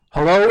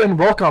Hello and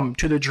welcome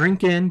to the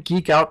Drink In,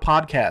 Geek Out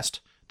podcast.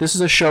 This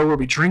is a show where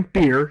we drink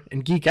beer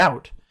and geek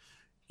out.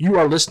 You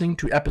are listening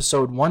to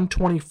episode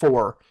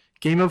 124,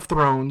 Game of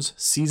Thrones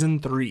Season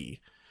 3,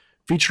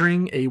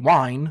 featuring a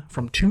wine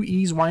from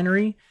 2E's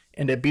Winery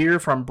and a beer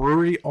from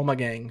Brewery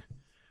Ommegang,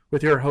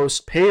 with your hosts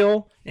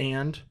Pale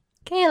and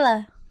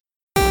Kayla.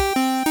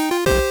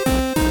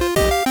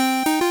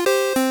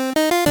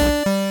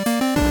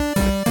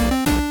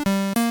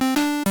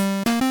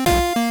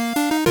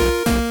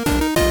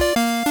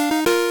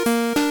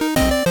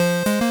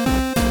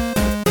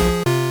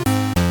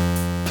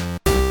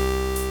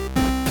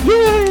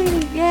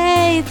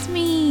 Yay, it's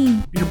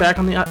me. you're back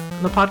on the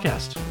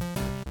podcast.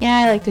 Yeah,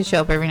 I like to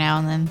show up every now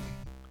and then.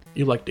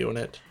 You like doing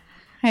it.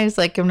 I just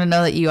like them to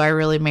know that you are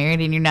really married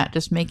and you're not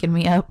just making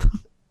me up.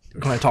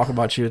 When I talk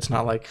about you, it's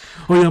not like,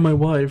 oh yeah, my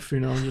wife,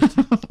 just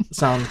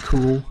sound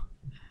cool.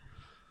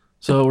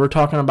 So we're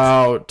talking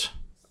about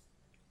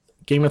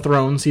Game of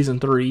Thrones Season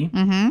 3.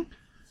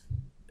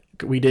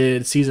 Mm-hmm. We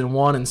did Season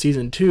 1 and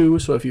Season 2,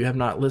 so if you have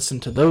not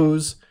listened to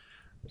those,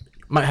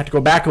 you might have to go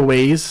back a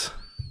ways.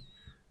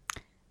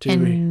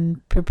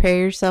 And prepare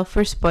yourself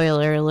for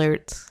spoiler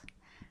alerts.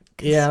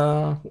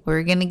 Yeah.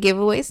 We're going to give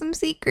away some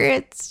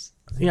secrets.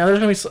 Yeah, there's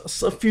going to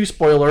be a few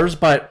spoilers,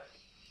 but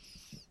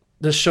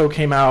this show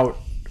came out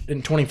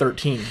in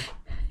 2013.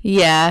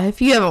 Yeah,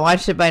 if you haven't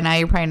watched it by now,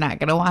 you're probably not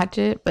going to watch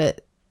it,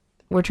 but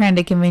we're trying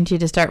to convince you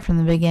to start from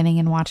the beginning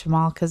and watch them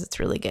all because it's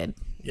really good.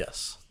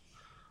 Yes.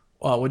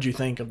 What'd you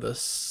think of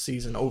this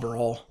season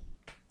overall?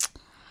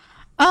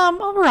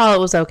 Overall, it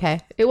was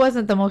okay. It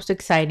wasn't the most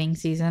exciting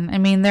season. I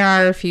mean, there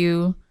are a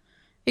few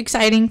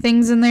exciting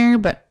things in there,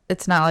 but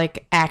it's not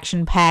like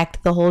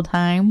action-packed the whole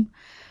time.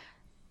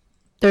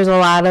 There's a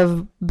lot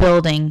of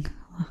building,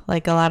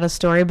 like a lot of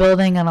story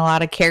building, and a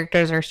lot of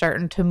characters are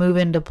starting to move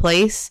into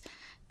place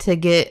to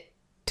get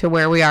to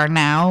where we are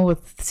now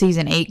with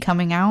season 8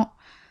 coming out.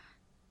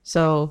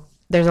 So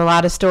there's a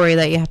lot of story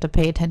that you have to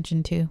pay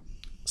attention to.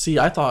 See,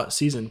 I thought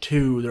season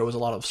 2, there was a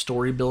lot of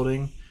story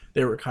building.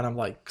 They were kind of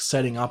like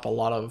setting up a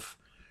lot of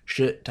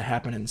shit to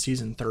happen in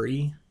season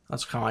 3.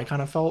 That's how I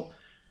kind of felt.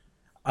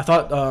 I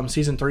thought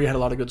season 3 had a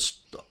lot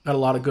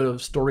of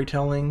good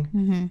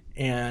storytelling,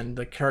 and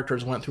the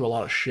characters went through a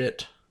lot of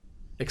shit,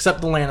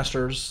 except the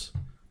Lannisters.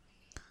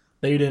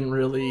 They didn't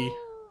really.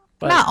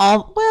 But Not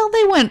all. Well,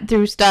 they went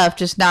through stuff,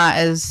 just not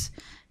as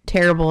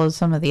terrible as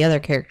some of the other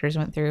characters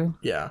went through.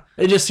 yeah,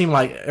 it just seemed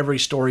like every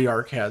story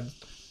arc had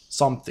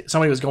something.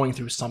 Somebody was going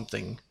through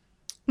something.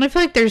 And I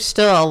feel like there's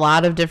still a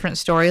lot of different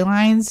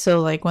storylines.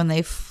 So, like, when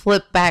they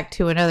flip back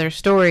to another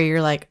story,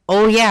 you're like,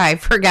 oh, yeah, I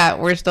forgot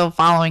we're still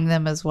following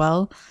them as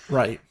well.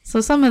 Right. So,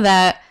 some of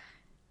that,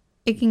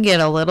 it can get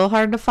a little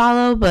hard to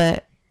follow,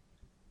 but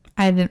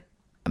I didn't.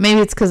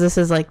 Maybe it's because this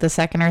is, like, the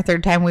second or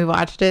third time we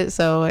watched it.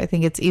 So, I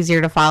think it's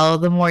easier to follow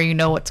the more you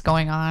know what's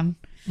going on.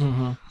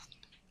 Mm-hmm.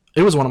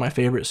 It was one of my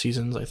favorite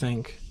seasons, I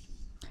think.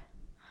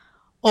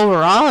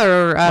 Overall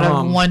or out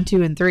of 1,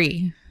 2, and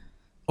 3?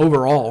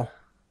 Overall.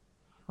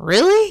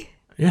 Really?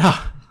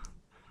 Yeah.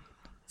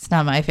 It's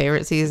not my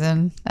favorite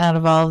season out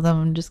of all of them.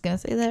 I'm just going to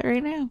say that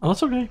right now. Oh,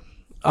 that's okay.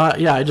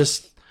 Yeah, I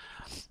just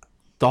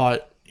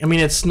thought, I mean,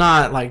 it's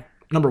not like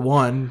number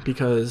 1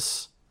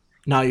 because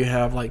now you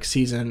have like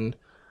season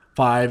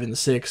 5 and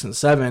 6 and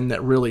 7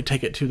 that really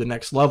take it to the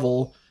next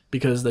level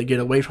because they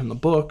get away from the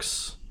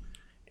books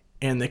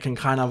and they can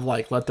kind of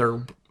like let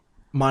their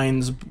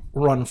minds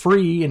run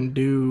free and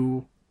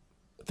do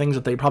things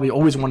that they probably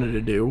always wanted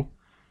to do.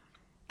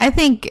 I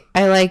think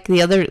I like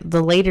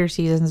the later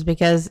seasons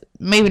because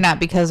maybe not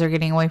because they're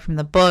getting away from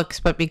the books,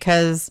 but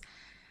because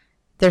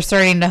they're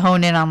starting to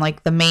hone in on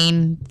like the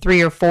main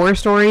 3 or 4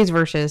 stories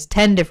versus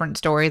 10 different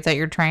stories that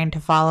you're trying to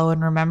follow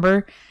and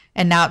remember.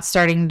 And now it's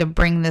starting to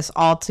bring this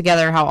all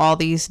together, how all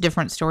these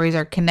different stories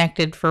are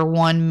connected for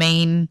one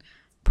main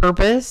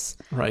purpose.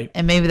 Right.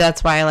 And maybe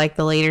that's why I like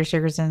the later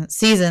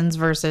seasons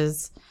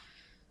versus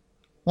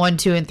 1,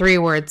 2, and 3,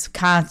 where it's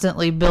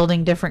constantly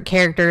building different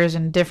characters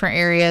in different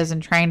areas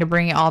and trying to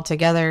bring it all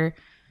together.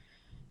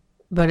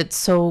 But it's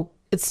still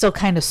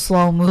kind of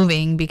slow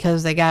moving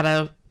because they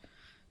gotta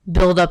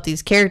build up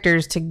these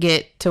characters to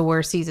get to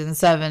where season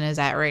 7 is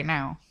at right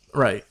now.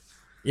 Right.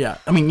 Yeah.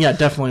 I mean, yeah,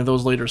 definitely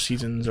those later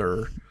seasons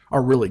are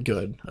really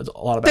good. There's a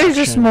lot of There's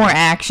action. just more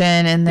action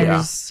and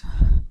there's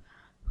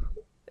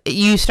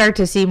you start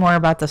to see more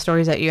about the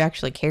stories that you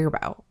actually care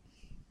about.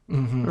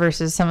 Mm-hmm.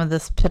 Versus some of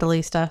this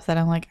piddly stuff that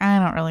I'm like, I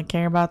don't really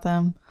care about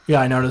them. Yeah,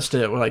 I noticed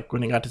it like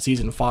when it got to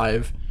season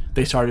 5,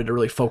 they started to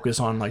really focus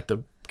on like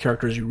the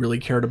characters you really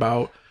cared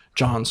about.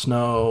 Jon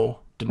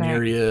Snow,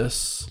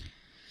 Daenerys. Right.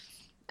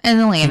 And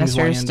the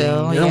Lannisters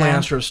still. Yeah, the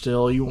Lannisters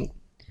still. You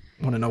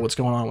want to know what's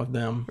going on with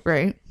them.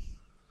 Right.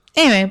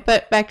 Anyway,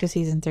 but back to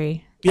season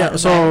 3. Yeah,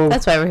 so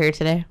that's why we're here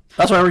today.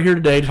 That's why we're here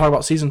today to talk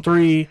about season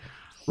 3.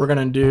 We're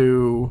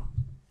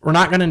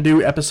not going to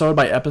do episode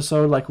by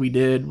episode like we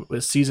did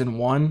with season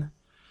 1.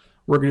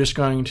 We're just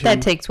going to...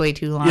 That takes way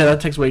too long. Yeah,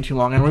 that takes way too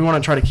long. And we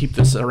want to try to keep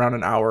this around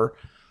an hour.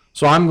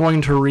 So I'm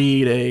going to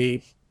read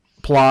a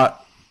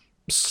plot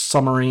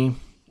summary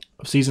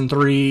of season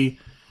 3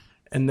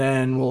 and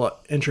then we'll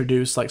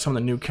introduce like some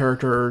of the new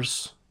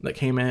characters that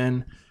came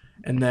in,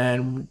 and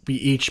then we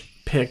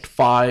each picked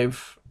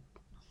 5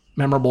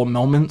 memorable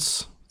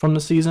moments from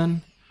the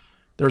season.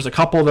 There's a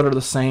couple that are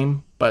the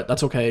same, but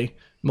that's okay.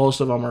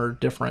 Most of them are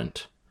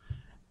different.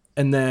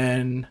 And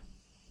then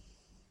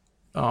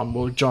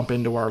we'll jump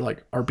into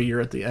our beer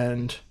at the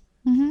end.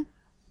 Mm-hmm.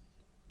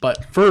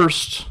 But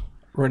first,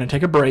 we're going to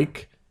take a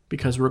break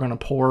because we're going to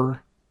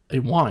pour a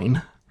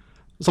wine,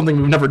 something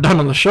we've never done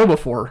on the show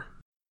before.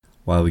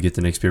 While we get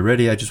the next beer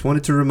ready, I just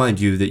wanted to remind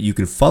you that you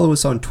can follow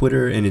us on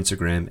Twitter and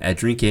Instagram at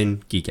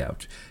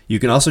DrinkInGeekOut. You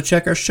can also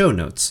check our show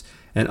notes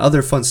and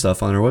other fun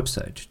stuff on our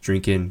website,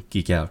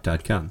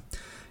 drinkingeekout.com.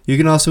 You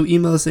can also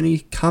email us any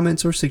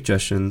comments or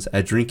suggestions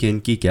at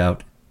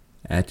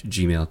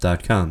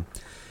drinkingeekout@gmail.com.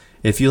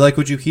 If you like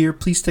what you hear,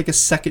 please take a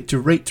second to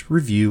rate,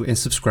 review, and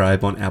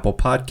subscribe on Apple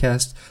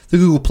Podcasts, the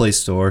Google Play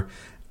Store,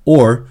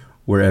 or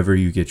wherever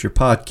you get your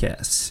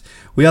podcasts.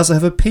 We also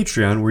have a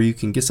Patreon where you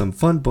can get some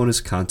fun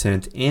bonus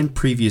content and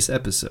previous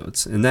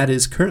episodes, and that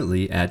is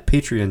currently at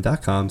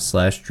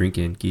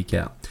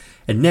patreon.com/drinkingeekout.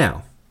 And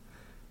now,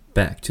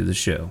 back to the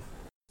show.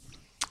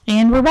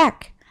 And we're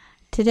back.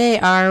 Today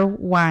our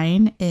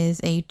wine is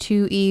a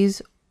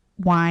 2E's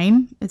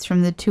wine. It's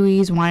from the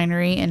 2E's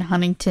Winery in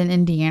Huntington,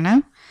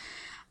 Indiana.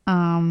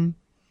 I'm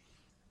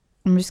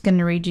just going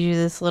to read you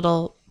this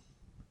little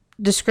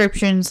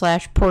description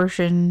 /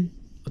 portion.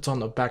 It's on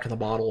the back of the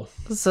bottle.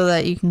 So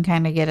that you can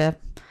kind of get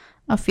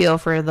a feel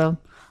for the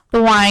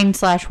wine /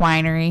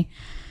 winery.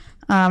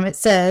 It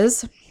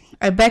says,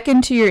 I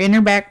beckon to your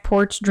inner back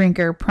porch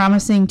drinker,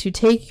 promising to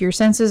take your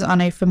senses on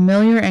a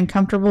familiar and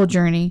comfortable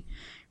journey.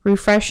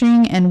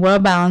 Refreshing and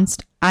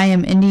well-balanced, I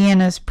am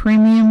Indiana's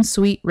premium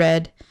sweet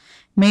red,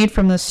 made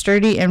from the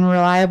sturdy and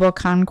reliable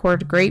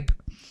Concord grape,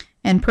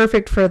 and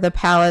perfect for the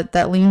palate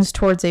that leans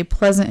towards a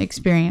pleasant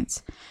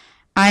experience.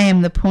 I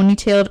am the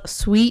ponytailed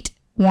sweet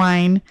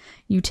wine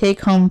you take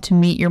home to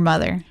meet your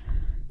mother.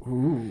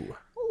 Ooh.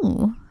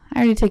 Ooh. I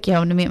already took you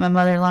home to meet my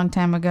mother a long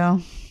time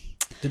ago.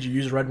 Did you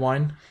use red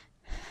wine?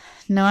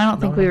 No, I don't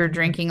think we were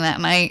drinking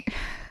that night.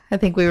 I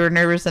think we were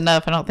nervous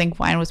enough. I don't think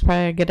wine was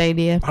probably a good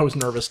idea. I was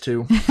nervous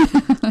too.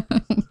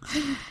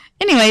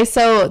 Anyway,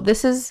 so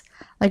this is,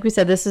 like we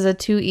said, this is a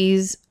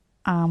 2E's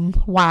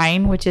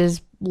wine, which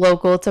is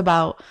local. It's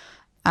about,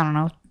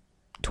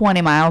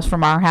 20 miles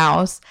from our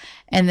house.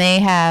 And they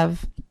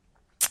have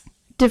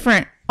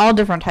all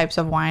different types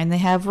of wine. They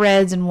have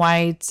reds and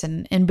whites,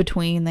 and in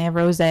between they have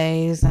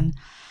rosés. And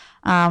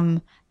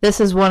this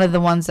is one of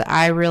the ones that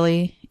I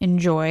really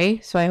enjoy.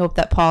 So I hope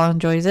that Paul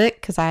enjoys it,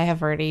 because I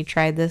have already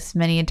tried this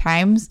many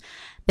times.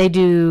 They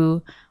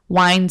do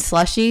wine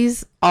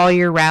slushies all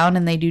year round,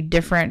 and they do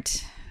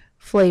different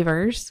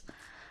flavors.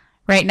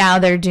 Right now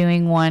they're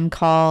doing one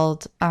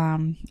called,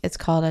 it's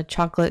called a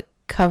chocolate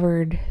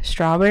covered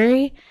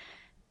strawberry.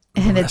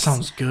 And that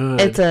sounds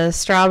good. It's a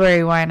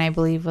strawberry wine, I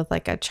believe, with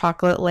like a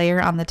chocolate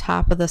layer on the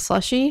top of the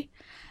slushie.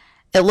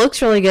 It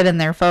looks really good in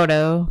their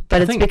photo,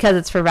 but it's because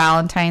it's for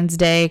Valentine's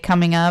Day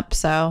coming up,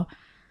 so.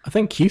 I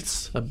think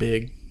Keith's a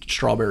big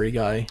strawberry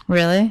guy.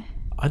 Really?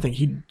 I think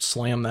he'd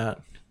slam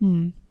that.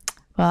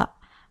 Well,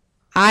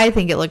 I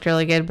think it looked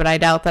really good, but I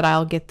doubt that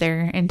I'll get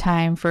there in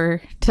time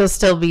to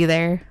still be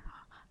there.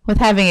 With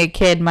having a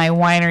kid, my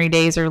winery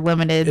days are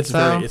limited. It's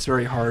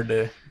very hard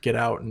to get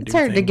out and do things. It's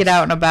hard to get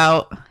out and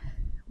about.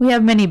 We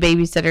have many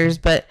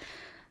babysitters, but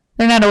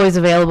they're not always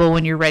available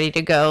when you're ready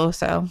to go,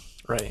 so.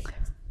 Right.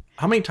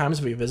 How many times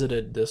have you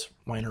visited this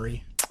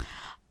winery?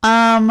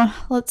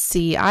 Let's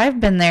see. I've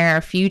been there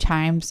a few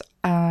times.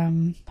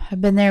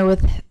 I've been there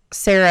with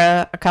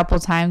Sarah a couple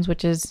times,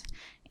 which is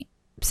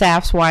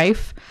Saf's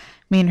wife.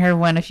 Me and her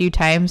went a few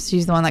times.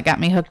 She's the one that got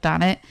me hooked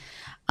on it.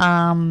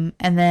 And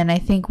then I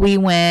think we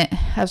went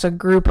as a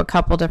group a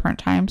couple different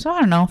times. So I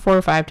don't know, 4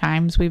 or 5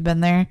 times we've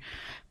been there.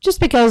 Just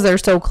because they're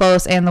so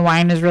close and the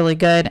wine is really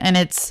good and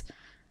it's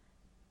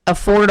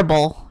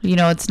affordable.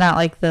 It's not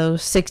like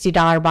those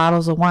 $60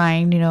 bottles of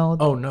wine,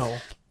 Oh, no.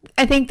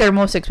 I think their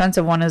most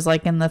expensive one is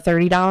like in the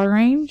 $30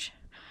 range.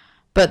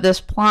 But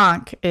this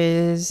Planck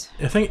is...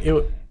 I think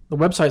the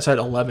website said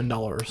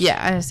 $11.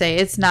 Yeah, I say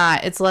it's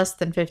not. It's less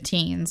than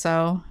 $15,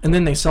 so... And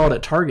then they sell it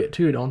at Target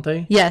too, don't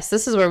they? Yes,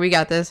 this is where we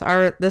got this.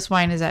 This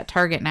wine is at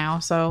Target now,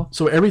 so...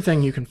 So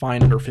everything you can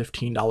find under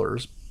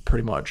 $15,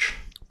 pretty much.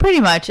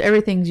 Pretty much.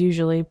 Everything's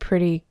usually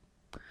pretty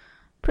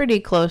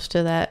close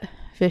to that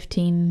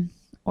 15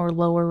 or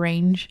lower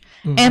range.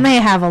 Mm-hmm. And they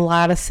have a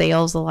lot of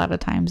sales a lot of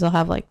times. They'll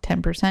have like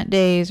 10%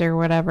 days or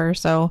whatever,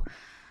 so...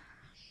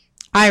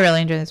 I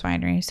really enjoy this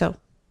winery, so...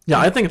 Yeah,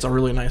 I think it's a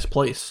really nice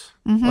place.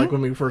 Mm-hmm. Like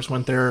when we first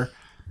went there,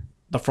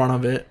 the front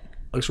of it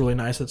looks really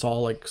nice. It's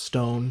all like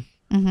stone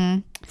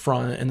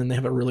front, and then they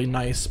have a really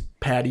nice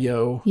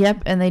patio.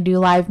 Yep, and they do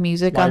live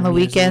music on the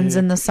weekends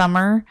in the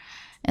summer,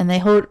 and they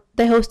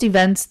host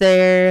events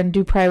there and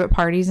do private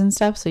parties and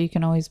stuff. So you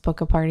can always book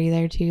a party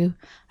there too.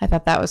 I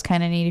thought that was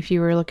kind of neat if you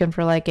were looking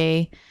for like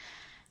a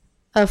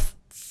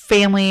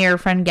family or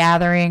friend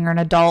gathering or an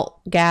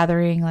adult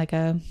gathering, like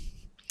a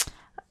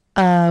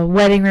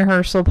wedding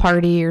rehearsal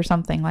party or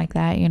something like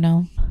that,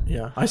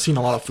 Yeah, I've seen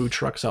a lot of food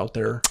trucks out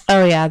there.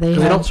 Oh yeah, they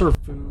 'Cause they don't have. serve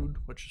food,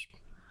 which,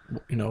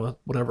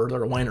 whatever,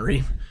 they're a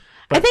winery.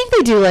 I think they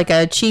do like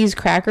a cheese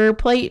cracker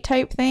plate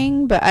type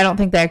thing, but I don't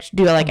think they actually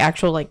do like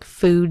actual like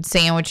food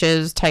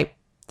sandwiches type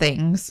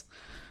things.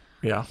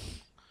 Yeah.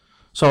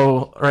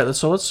 So, all right,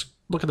 so let's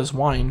look at this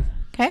wine.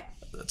 Okay.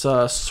 It's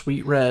a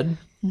sweet red.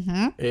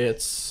 Mm-hmm.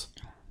 It's,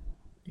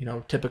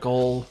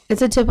 typical.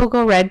 It's a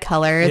typical red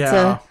color.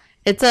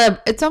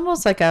 It's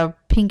almost like a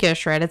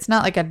pinkish red. It's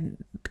not like a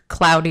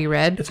cloudy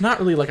red. It's not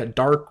really like a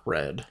dark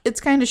red. It's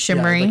kind of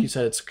shimmery. Yeah, like you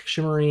said, it's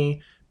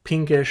shimmery,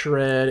 pinkish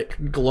red.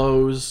 It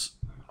glows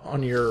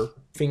on your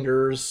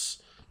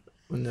fingers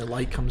when the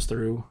light comes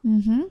through.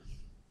 Mm-hmm.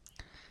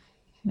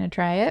 Gonna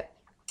try it.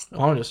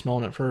 I'm just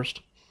smelling it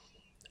first.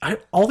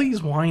 All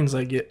these wines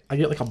I get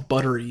like a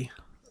buttery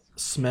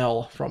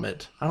smell from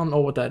it. I don't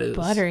know what that is.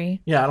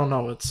 Buttery. Yeah, I don't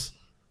know. It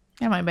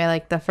might be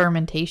like the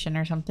fermentation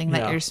or something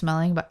that you're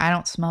smelling, but I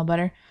don't smell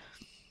butter.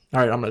 All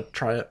right, I'm gonna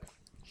try it.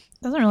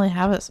 Doesn't really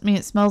have it. I mean,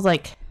 it smells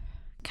like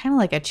kind of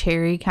like a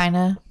cherry, kind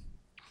of.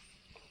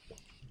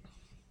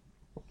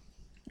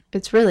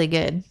 It's really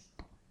good.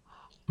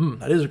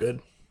 That is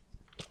good.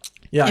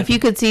 Yeah. If you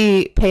could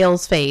see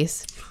Pale's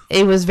face,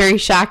 it was very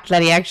shocked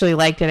that he actually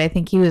liked it. I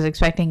think he was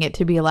expecting it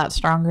to be a lot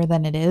stronger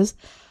than it is.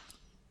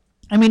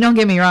 I mean, don't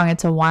get me wrong,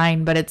 it's a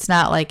wine, but it's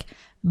not like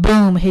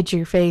boom, hit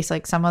your face.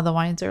 Like some of the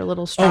wines are a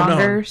little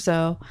stronger. No.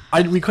 So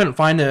we couldn't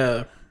find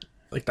the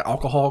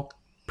alcohol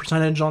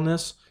percentage on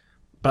this,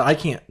 but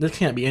this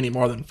can't be any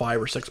more than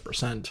 5 or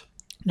 6%.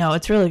 no,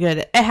 it's really good.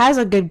 It has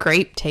a good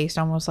grape taste,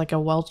 almost like a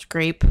Welch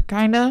grape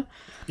kind of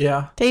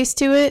Yeah. taste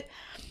to it.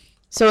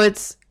 So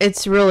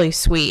it's really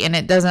sweet, and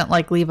it doesn't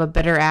like leave a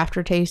bitter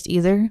aftertaste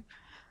either.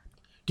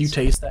 Do you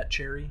taste that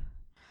cherry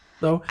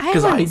though? I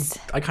Because haven't-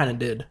 I kind of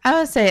did. I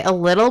would say a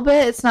little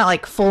bit. It's not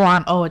like full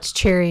on, oh, it's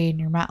cherry in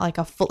your mouth, like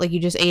like you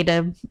just ate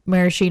a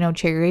maraschino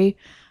cherry,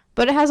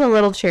 but it has a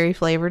little cherry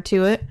flavor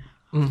to it.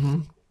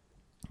 Mm-hmm.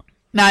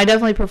 Now, I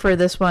definitely prefer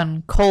this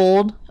one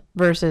cold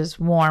versus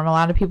warm. A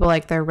lot of people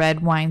like their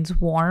red wines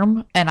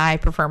warm, and I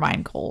prefer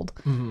mine cold.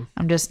 Mm-hmm.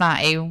 I'm just not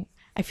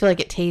I feel like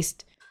it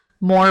tastes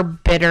more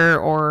bitter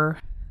or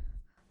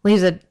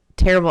leaves a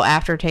terrible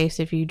aftertaste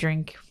if you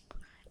drink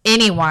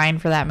any wine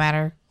for that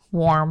matter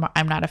warm.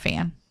 I'm not a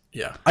fan.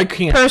 Yeah, I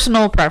can't.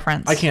 Personal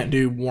preference. I can't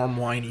do warm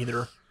wine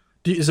either.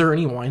 Is there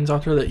any wines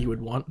out there that you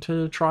would want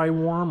to try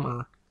warm,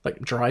 or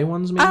like dry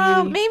ones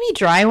maybe? Maybe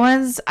dry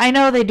ones. I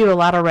know they do a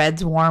lot of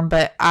reds warm,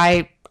 but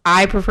I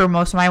prefer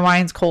most of my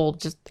wines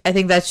cold. I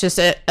think that's just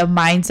a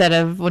mindset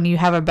of when you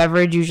have a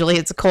beverage, usually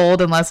it's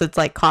cold unless it's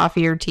like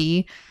coffee or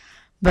tea.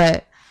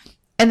 But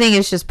I think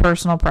it's just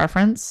personal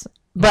preference.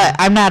 But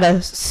I'm not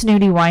a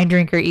snooty wine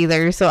drinker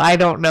either, so I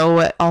don't know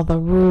what all the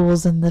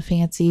rules and the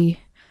fancy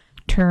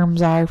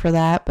terms are for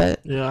that. But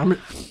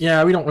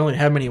yeah, we don't really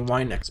have many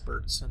wine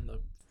experts in the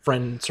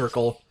friend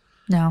circle.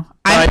 no,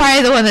 I'm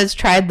probably the one that's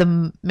tried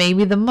them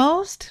maybe the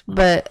most,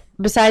 but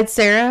besides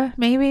Sarah,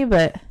 maybe.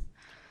 But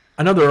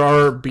I know there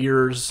are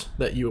beers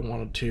that you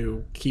wanted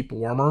to keep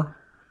warmer,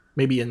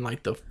 maybe in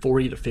like the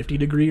 40 to 50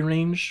 degree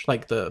range,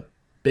 like the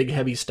big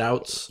heavy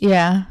stouts.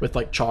 yeah, With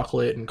like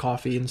chocolate and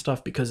coffee and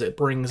stuff, because it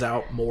brings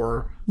out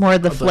more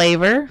of the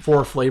flavor.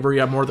 flavor.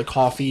 Yeah, more of the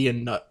coffee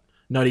and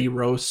nutty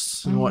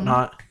roasts and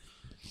whatnot.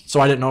 So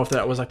I didn't know if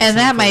that was like the And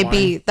same that for might wine.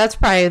 be, that's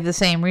probably the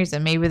same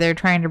reason. Maybe they're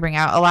trying to bring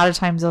out, a lot of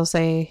times they'll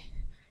say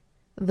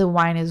the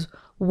wine is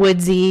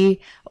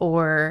woodsy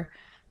or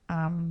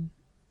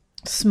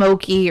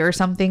smoky or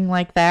something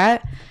like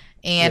that.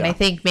 And Yeah. I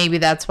think maybe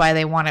that's why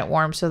they want it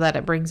warm, so that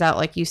it brings out,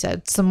 like you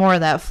said, some more of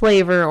that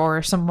flavor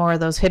or some more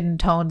of those hidden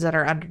tones that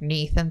are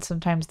underneath. And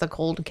sometimes the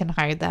cold can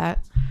hide that.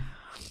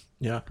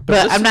 Yeah,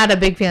 But I'm not a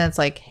big fan that's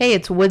like, hey,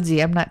 it's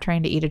woodsy. I'm not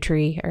trying to eat a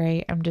tree, all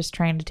right? I'm just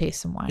trying to taste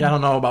some wine. Yeah, I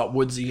don't know about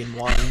woodsy and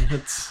wine.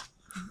 It's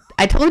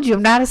I told you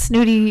I'm not a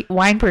snooty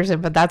wine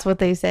person, but that's what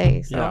they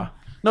say. So. yeah.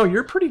 No,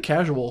 you're a pretty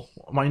casual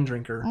wine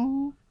drinker.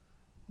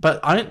 But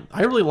I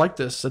really like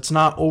this. It's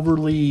not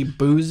overly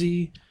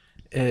boozy.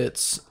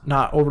 It's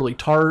not overly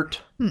tart.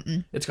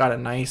 Mm-mm. It's got a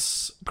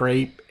nice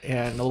grape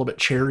and a little bit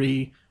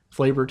cherry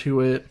flavor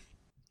to it.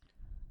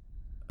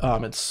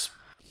 It's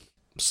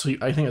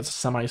sweet. I think it's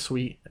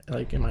semi-sweet,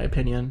 like in my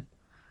opinion.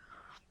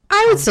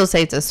 I would still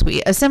say it's a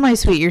sweet. A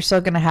semi-sweet, you're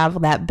still going to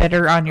have that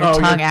bitter on your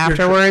tongue you're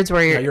afterwards,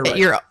 where you're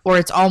right. or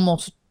it's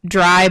almost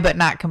dry, but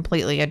not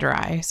completely a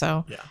dry.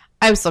 So Yeah,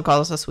 I would still call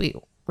this a sweet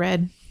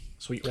red.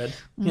 sweet red.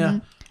 Yeah,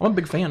 I'm a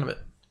big fan of it.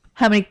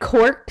 How many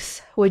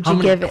corks would How you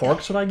many give it?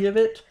 corks would I give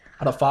it?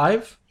 Out of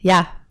 5?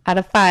 Yeah, out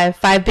of 5.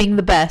 5 being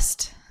the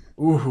best.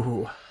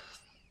 Ooh.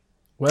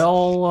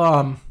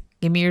 Well,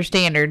 Give me your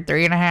standard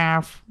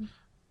 3.5.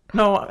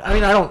 no, I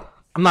mean,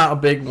 I'm not a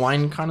big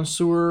wine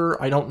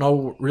connoisseur. I don't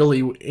know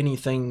really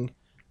anything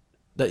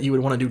that you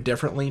would want to do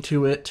differently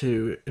to it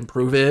to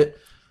improve it.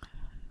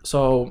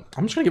 So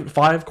I'm just going to give it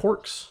 5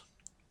 corks.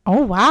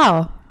 Oh,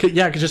 wow.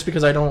 Yeah, just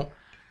because I don't,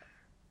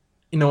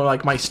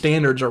 like my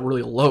standards are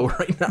really low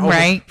right now.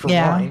 Right, For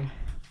yeah. wine.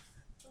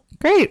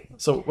 Great.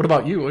 So what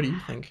about you? What do you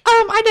think?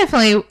 I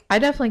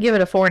definitely give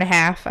it a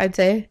 4.5, I'd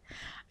say.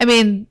 I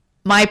mean,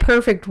 my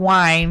perfect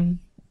wine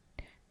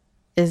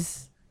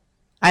is,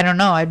 I don't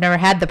know. I've never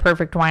had the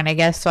perfect wine, I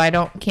guess,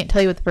 so can't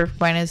tell you what the perfect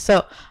wine is.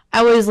 So I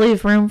always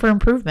leave room for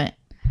improvement.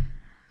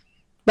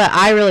 But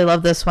I really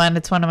love this one.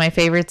 It's one of my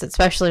favorites,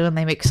 especially when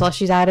they make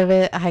slushies out of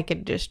it. I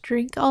could just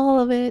drink all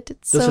of it.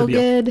 It's This so would be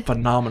good. a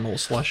phenomenal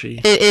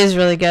slushie. It is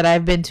really good.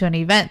 I've been to an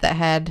event that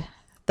had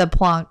the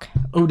Plonk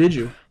Oh, did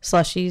you?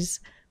 slushies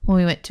when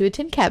we went to a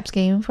Tin Caps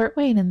game in Fort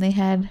Wayne, and they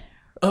had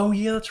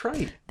That's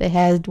right.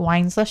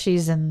 wine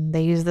slushies, and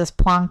they used this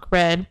Plonk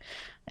bread,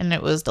 and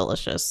it was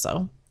delicious.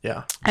 So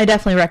Yeah. I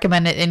definitely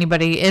recommend it to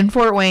anybody in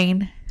Fort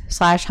Wayne /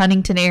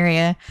 Huntington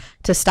area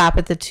to stop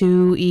at the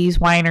 2 E's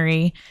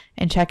Winery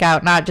and check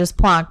out not just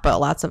Plonk, but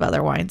lots of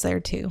other wines there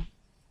too.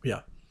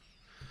 Yeah.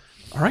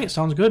 All right.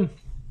 Sounds good.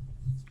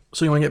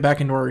 So you want to get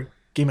back into our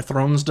Game of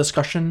Thrones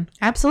discussion?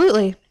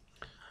 Absolutely.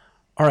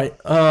 All right.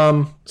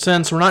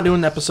 Since we're not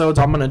doing episodes,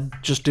 I'm going to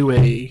just do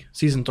a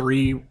season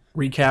 3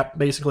 recap,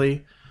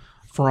 basically,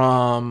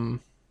 I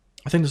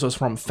think this was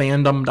from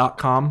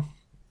fandom.com.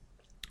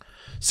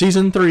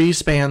 Season 3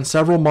 spans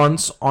several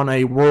months on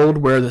a world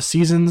where the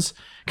seasons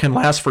can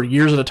last for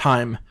years at a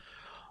time.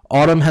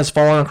 Autumn has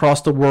fallen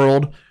across the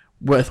world,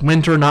 with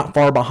winter not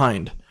far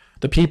behind.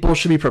 The people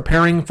should be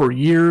preparing for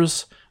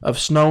years of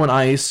snow and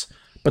ice,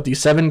 but the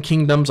 7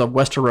 kingdoms of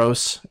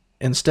Westeros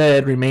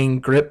instead remain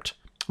gripped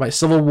by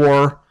civil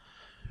war.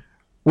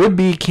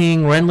 Would-be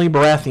King Renly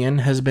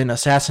Baratheon has been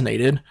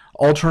assassinated,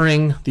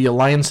 altering the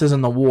alliances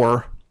in the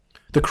war.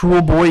 The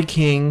cruel boy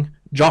king,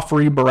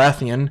 Joffrey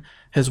Baratheon,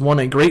 has won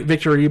a great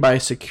victory by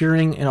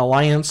securing an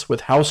alliance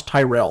with House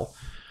Tyrell,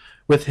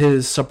 with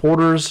his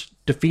supporters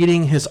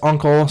defeating his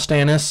uncle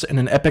Stannis in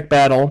an epic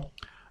battle.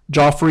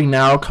 Joffrey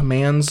now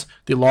commands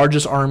the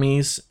largest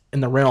armies in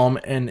the realm,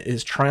 and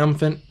his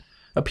triumph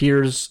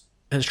appears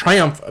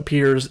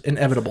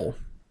inevitable.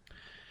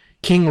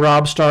 King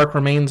Robb Stark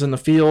remains in the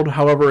field,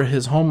 however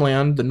his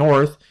homeland, the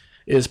North,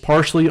 is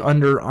partially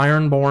under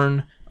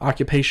Ironborn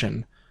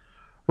occupation.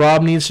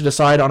 Robb needs to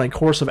decide on a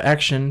course of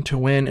action to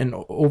win an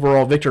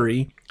overall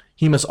victory.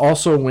 He must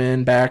also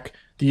win back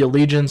the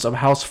allegiance of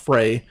House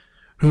Frey,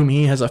 whom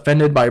he has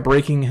offended by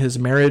breaking his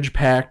marriage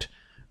pact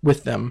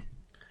with them.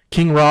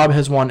 King Robb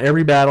has won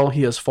every battle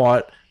he has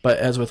fought, but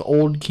as with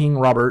old King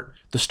Robert,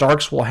 the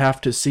Starks will have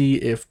to see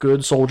if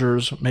good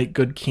soldiers make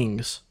good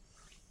kings.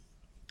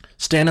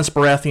 Stannis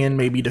Baratheon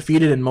may be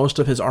defeated and most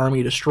of his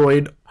army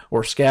destroyed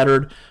or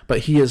scattered,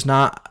 but he is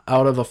not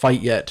out of the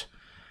fight yet.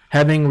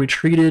 Having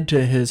retreated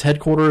to his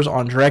headquarters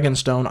on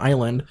Dragonstone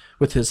Island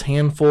with his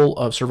handful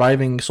of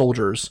surviving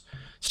soldiers,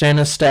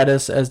 Stannis'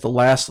 status as the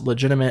last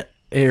legitimate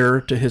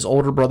heir to his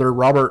older brother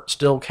Robert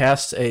still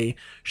casts a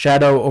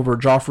shadow over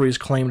Joffrey's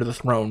claim to the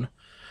throne.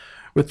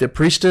 With the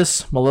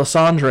priestess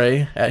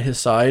Melisandre at his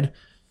side,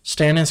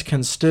 Stannis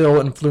can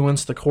still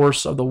influence the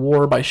course of the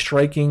war by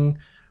striking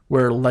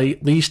where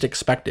least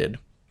expected.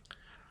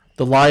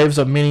 The lives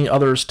of many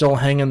others still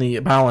hang in the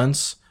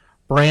balance.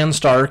 Bran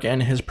Stark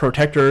and his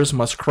protectors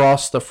must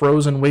cross the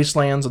frozen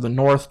wastelands of the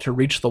north to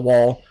reach the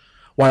wall,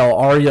 while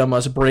Arya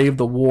must brave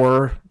the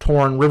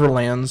war-torn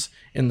riverlands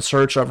in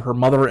search of her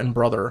mother and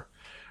brother.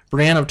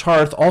 Brienne of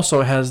Tarth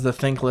also has the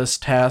thankless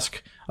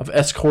task of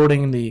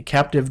escorting the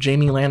captive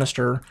Jaime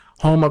Lannister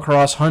home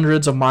across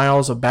hundreds of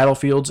miles of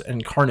battlefields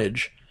and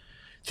carnage.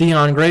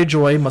 Theon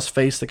Greyjoy must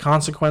face the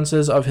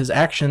consequences of his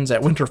actions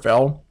at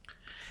Winterfell,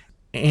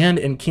 and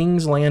in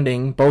King's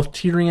Landing, both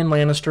Tyrion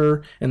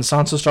Lannister and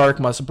Sansa Stark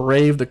must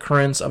brave the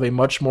currents of a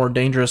much more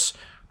dangerous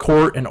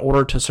court in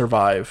order to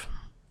survive.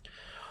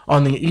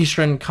 On the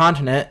eastern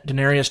continent,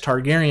 Daenerys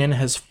Targaryen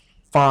has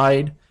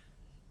fled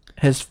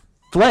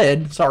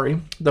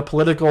the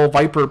political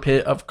viper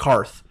pit of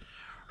Qarth.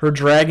 Her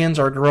dragons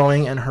are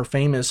growing and her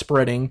fame is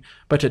spreading,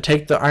 but to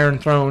take the Iron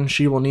Throne,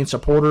 she will need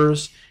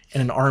supporters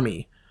and an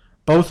army.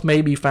 Both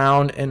may be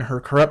found in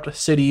her corrupt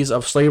cities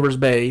of Slaver's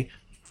Bay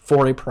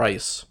for a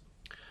price.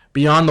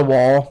 Beyond the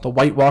Wall, the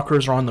White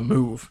Walkers are on the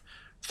move,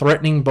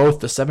 threatening both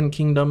the Seven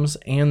Kingdoms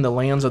and the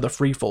lands of the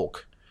Free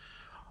Folk.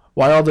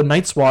 While the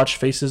Night's Watch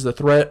faces the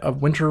threat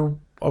of winter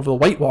of the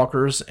White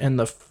Walkers in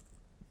the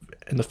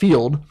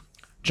field,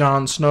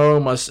 Jon Snow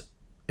must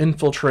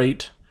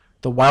infiltrate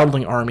the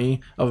wildling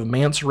army of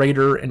Mance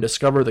Rayder and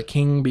discover the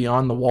King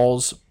Beyond the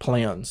Wall's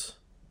plans.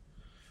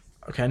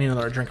 Okay, I need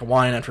another drink of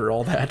wine after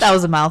all that. That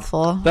was a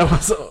mouthful. That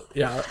was,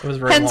 it was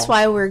very Hence long.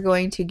 why we're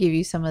going to give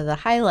you some of the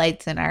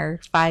highlights in our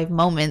 5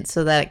 moments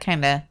so that it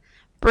kind of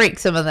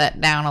breaks some of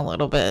that down a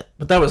little bit.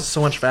 But that was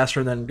so much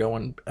faster than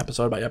going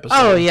episode by episode.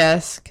 Oh,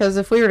 yes. Because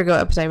if we were to go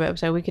episode by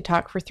episode, we could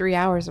talk for 3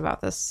 hours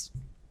about this.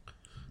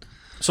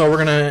 So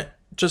we're going to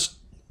just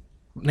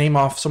name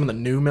off some of the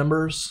new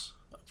members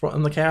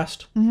in the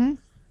cast. Mm-hmm.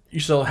 You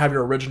still have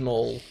your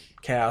original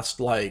cast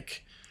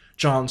like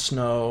Jon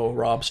Snow,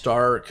 Robb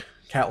Stark,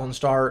 Catelyn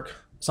Stark,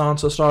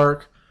 Sansa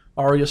Stark,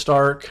 Arya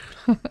Stark.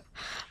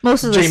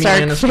 Most of the Jaime Stark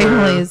Lannister.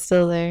 family is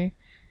still there.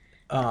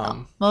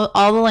 All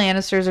All the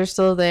Lannisters are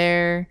still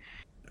there.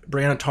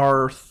 Brienne of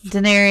Tarth,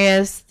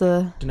 Daenerys,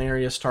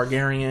 Daenerys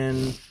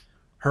Targaryen,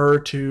 her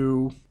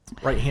two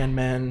right-hand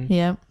men.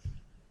 Yep.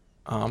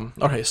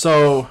 Okay,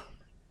 so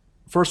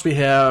First, we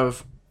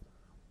have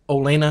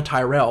Olenna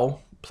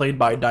Tyrell, played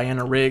by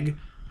Diana Rigg,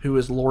 who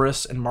is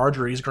Loras and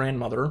Marjorie's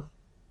grandmother.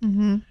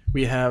 Mm-hmm.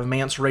 We have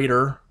Mance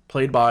Rayder,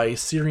 played by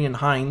Syrian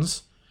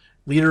Hines,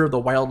 leader of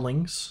the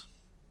Wildlings.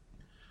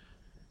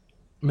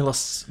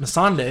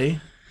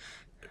 Missandei,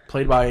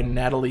 played by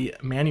Natalie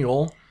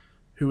Manuel,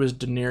 who is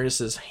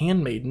Daenerys'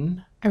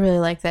 handmaiden. I really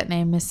like that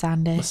name,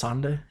 Missandei.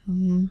 Missandei?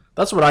 Mm-hmm.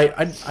 That's what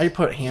I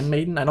put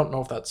handmaiden. I don't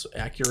know if that's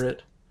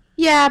accurate.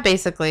 Yeah,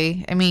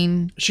 basically. I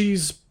mean,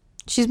 she's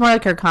more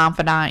like her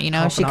confidant, you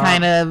know. She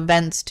kind of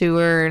vents to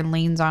her and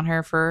leans on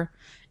her for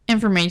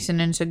information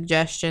and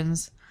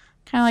suggestions.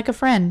 Kind of like a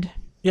friend.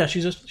 Yeah,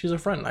 she's a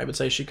friend. I would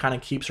say she kind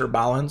of keeps her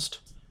balanced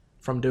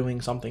from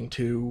doing something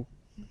too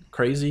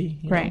crazy.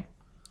 Right.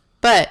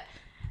 But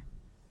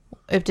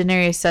if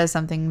Daenerys says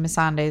something,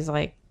 Missandei's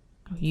like,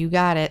 you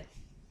got it.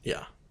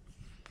 Yeah.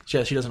 She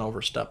doesn't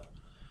overstep.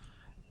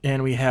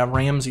 And we have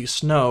Ramsay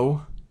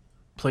Snow,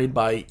 played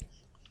by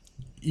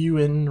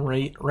Ewan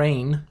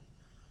Rain,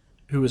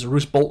 who is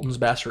Roose Bolton's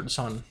bastard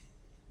son.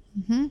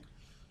 Mm-hmm.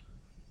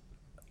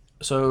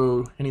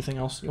 So, anything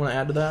else you want to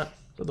add to that?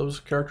 For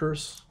those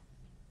characters?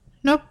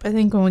 Nope. I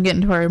think when we get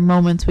into our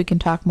moments, we can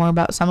talk more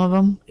about some of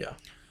them. Yeah.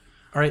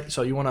 All right.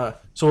 So what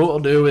we'll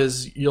do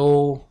is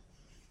you'll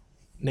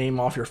name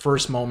off your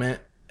first moment,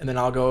 and then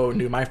I'll go and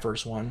do my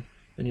first one.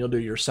 Then you'll do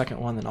your second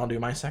one, then I'll do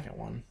my second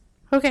one.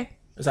 Okay.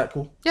 Is that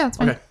cool? Yeah, that's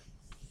fine.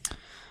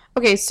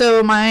 Okay,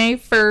 so my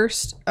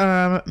first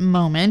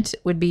moment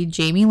would be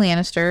Jaime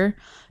Lannister,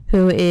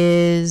 who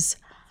is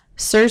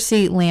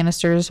Cersei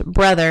Lannister's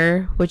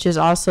brother, which is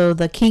also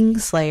the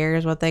Kingslayer,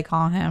 is what they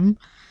call him.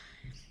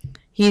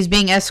 He's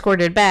being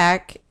escorted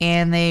back,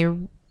 and they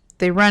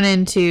run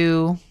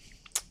into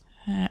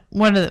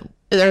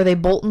are they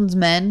Bolton's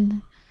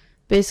men,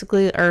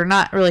 basically, or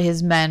not really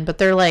his men, but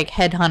they're like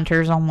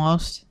headhunters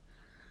almost.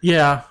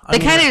 Yeah, they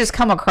kind of just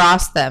come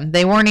across them.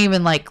 They weren't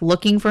even like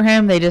looking for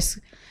him. They just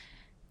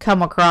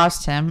come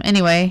across him.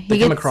 Anyway, they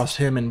come across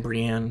him and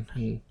Brienne,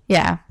 and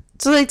yeah.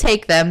 So they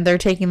take them. They're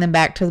taking them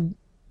back to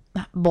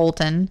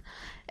Bolton,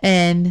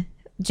 and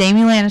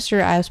Jaime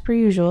Lannister, as per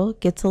usual,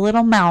 gets a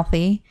little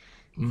mouthy,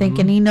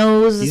 thinking he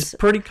knows. He's a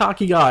pretty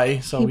cocky guy,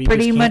 so he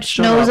pretty much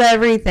knows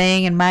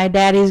everything. And my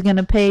daddy's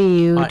gonna pay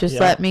you. Just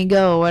let me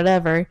go,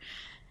 whatever.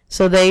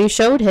 So they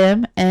showed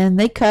him, and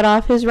they cut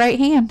off his right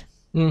hand.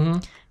 Mm-hmm.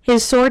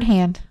 His sword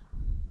hand.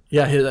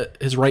 Yeah,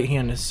 his right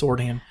hand, his sword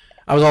hand.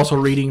 I was also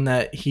reading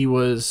that he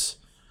was,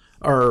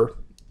 or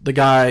the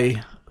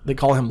guy, they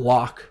call him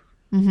Locke,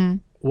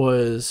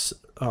 was,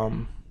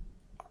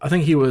 I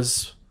think he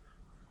was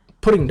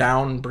putting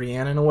down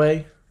Brienne in a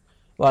way.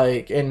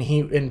 Like, and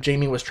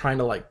Jaime was trying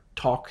to, like,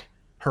 talk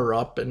her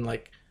up and,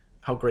 like,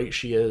 how great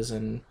she is.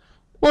 And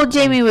well,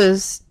 Jaime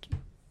was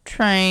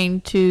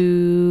trying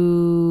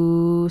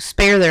to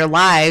spare their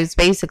lives,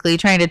 basically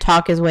trying to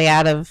talk his way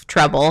out of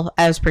trouble,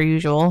 as per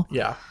usual.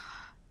 Yeah.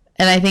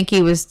 And I think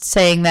he was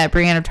saying that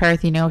Brienne of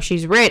Tarth,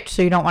 she's rich,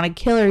 so you don't want to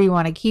kill her, you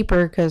want to keep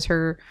her because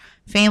her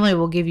family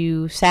will give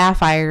you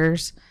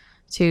sapphires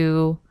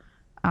to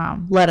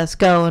let us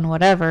go and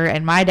whatever.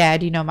 And my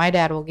dad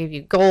will give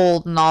you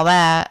gold and all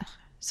that.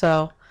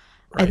 So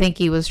right. I think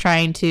he was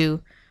trying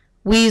to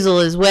weasel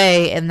his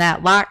way, and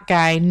that Locke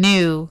guy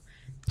knew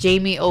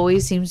Jaime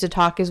always seems to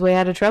talk his way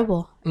out of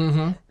trouble.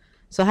 Mm-hmm.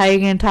 So how are you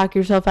going to talk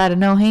yourself out of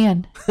no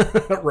hand?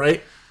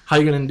 Right. How are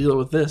you going to deal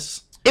with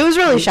this? It was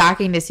really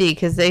shocking to see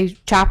because they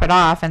chop it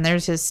off and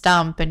there's his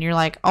stump and you're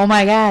like, oh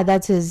my God,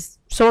 that's his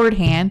sword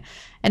hand.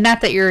 And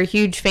not that you're a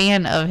huge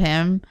fan of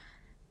him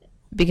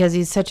because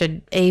he's such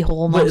an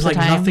a-hole most of the time.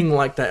 But it's like nothing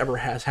like that ever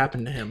has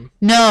happened to him.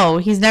 No,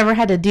 he's never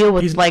had to deal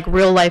with like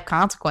real life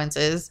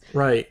consequences.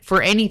 Right.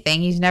 For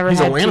anything. He's a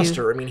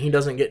Lannister. I mean, he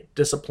doesn't get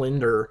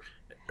disciplined or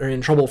in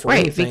trouble for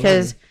anything. Right,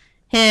 because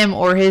him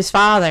or his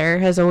father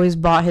has always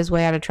bought his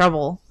way out of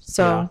trouble.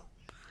 So. Yeah.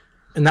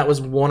 And that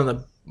was one of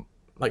the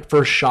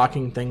first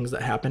shocking things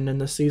that happened in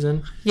this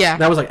season. Yeah.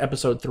 That was like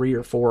episode 3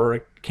 or 4.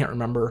 I can't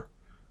remember.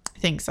 I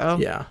think so.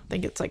 Yeah. I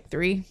think it's like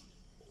 3.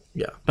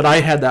 Yeah. But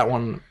I had that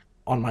one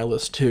on my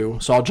list too.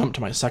 So I'll jump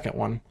to my second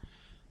one.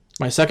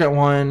 My second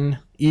one,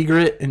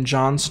 Ygritte and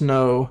Jon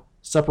Snow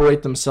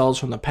separate themselves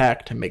from the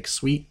pack to make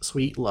sweet,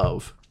 sweet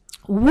love.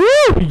 Woo!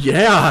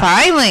 Yeah.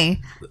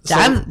 Finally.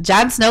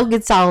 Jon Snow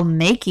gets all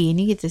naked and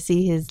you get to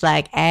see his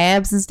like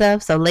abs and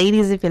stuff. So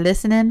ladies, if you're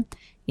listening,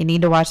 you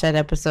need to watch that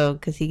episode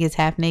because he gets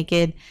half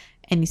naked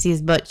and you see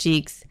his butt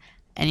cheeks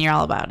and you're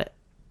all about it.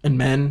 And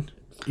men,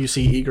 you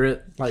see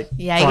Ygritte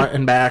front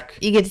and back.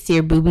 You get to see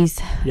her boobies.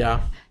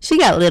 Yeah. She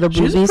got little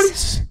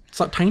boobies. It's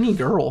a tiny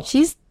girl.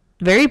 She's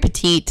very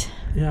petite.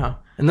 Yeah.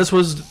 And this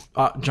was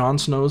Jon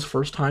Snow's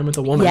first time with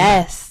a woman.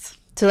 Yes.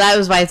 So that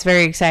was why it's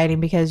very exciting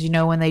because,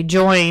 when they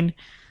join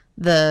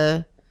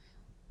the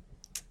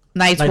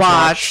Night's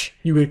Watch,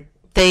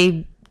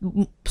 they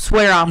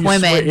swear off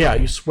women.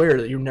 You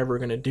swear that you're never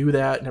going to do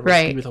that. Never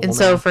right. Be with a woman. And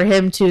so for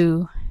him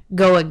to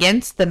go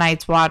against the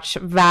Night's Watch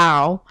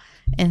vow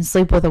and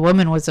sleep with a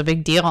woman was a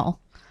big deal.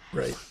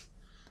 Right.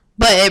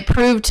 But it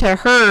proved to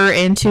her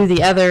and to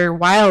the other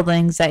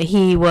wildlings that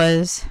he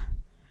was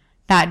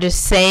not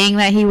just saying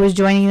that he was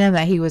joining them,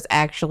 that he was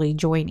actually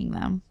joining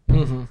them.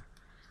 Mm-hmm.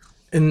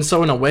 And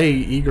so in a way,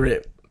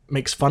 Ygritte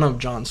makes fun of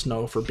Jon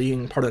Snow for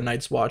being part of the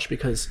Night's Watch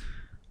because,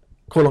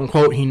 quote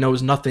unquote, he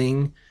knows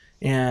nothing,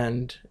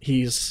 and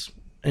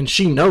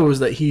she knows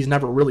that he's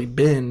never really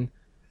been,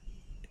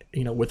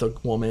 with a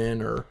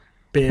woman or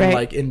been Right.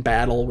 like in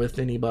battle with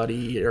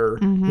anybody, or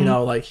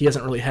like he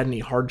hasn't really had any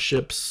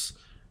hardships.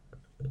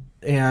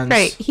 And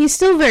Right. He's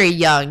still very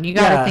young. You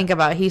got to Yeah. think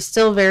about it. He's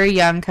still very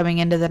young coming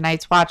into the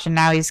Night's Watch, and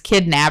now he's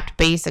kidnapped,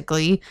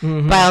 basically,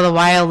 by all the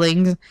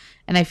wildlings.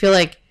 And I feel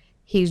like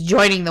he's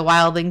joining the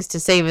wildlings to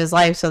save his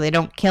life so they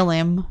don't kill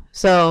him.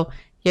 So,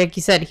 like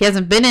you said, he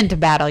hasn't been into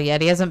battle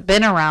yet. He hasn't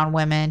been around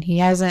women. He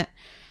hasn't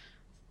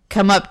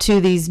come up to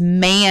these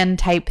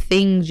man-type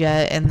things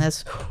yet in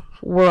this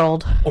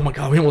world. oh my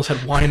god, we almost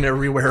had wine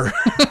everywhere.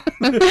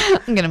 I'm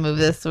going to move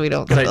this so we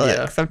don't Good spill it,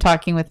 idea. 'cause I'm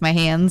talking with my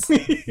hands.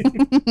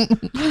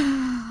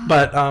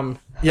 But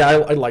yeah,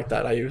 I like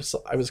that.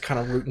 I was kind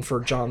of rooting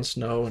for Jon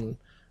Snow, and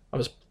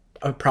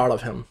I'm proud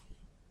of him.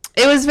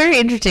 It was very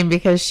interesting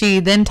because she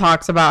then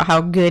talks about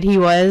how good he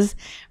was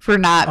for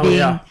not being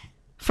yeah.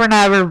 for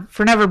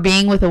never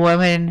being with a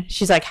woman.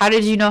 She's like, "How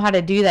did you know how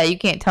to do that? You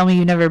can't tell me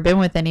you've never been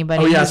with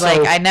anybody." Oh, yeah, He's so-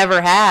 like, "I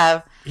never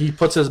have." He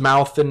puts his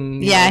mouth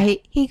in.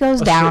 He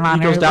goes down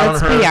on he her. goes down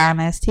Let's on her. be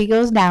honest. He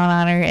goes down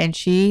on her, and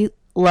she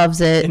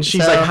loves it. And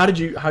she's so- like, how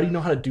do you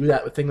know how to do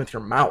that thing with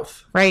your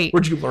mouth? Right.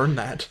 Where'd you learn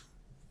that?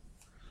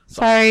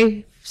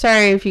 Sorry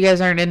if you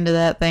guys aren't into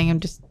that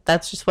thing.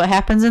 That's just what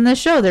happens in this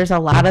show. There's a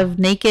lot of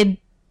naked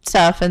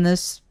stuff in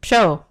this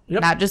show.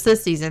 Yep. Not just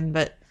this season,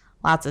 but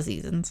lots of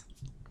seasons.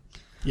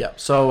 Yeah.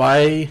 So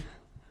I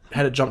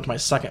had to jump to my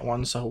second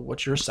one. So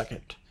what's your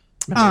second?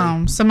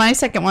 So my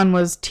second one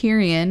was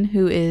Tyrion,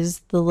 who is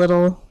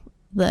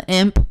the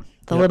imp,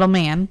 the little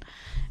man,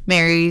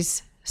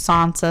 marries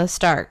Sansa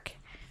Stark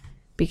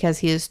because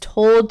he is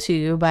told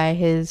to by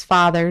his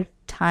father,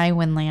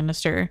 Tywin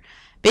Lannister.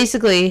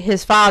 Basically,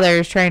 his father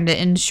is trying to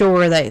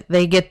ensure that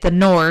they get the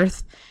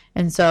North,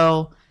 and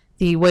so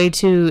the way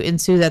to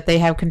ensue that they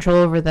have control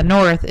over the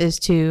North is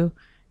to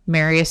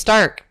marry a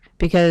Stark,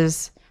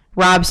 because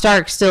Robb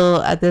Stark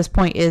still at this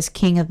point is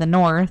king of the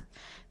North.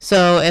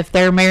 So if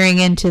they're marrying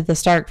into the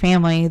Stark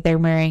family, they're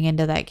marrying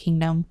into that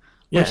kingdom,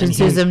 Yeah, which and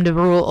ensues them to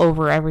rule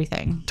over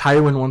everything.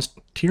 Tywin wants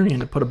Tyrion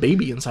to put a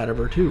baby inside of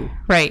her too.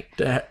 Right.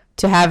 To-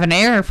 To have an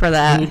heir for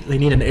that. They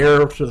need an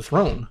heir to the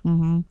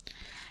throne.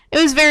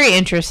 It was very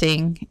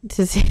interesting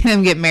to see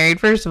them get married.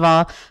 First of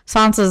all,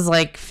 Sansa's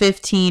like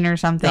 15 or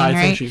something, Yeah, I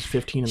right? think she's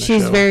 15 in the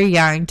She's show. very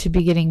young to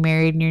be getting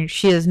married, and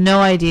she has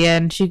no idea,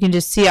 and she can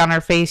just see on her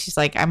face, she's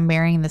like, I'm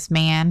marrying this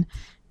man.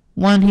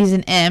 One, he's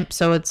an imp,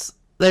 so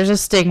there's a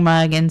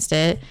stigma against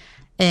it,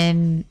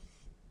 and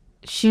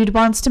she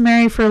wants to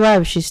marry for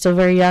love. She's still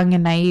very young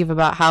and naive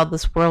about how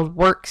this world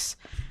works,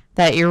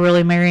 that you're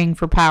really marrying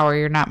for power,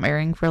 you're not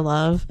marrying for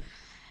love.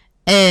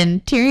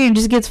 And Tyrion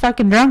just gets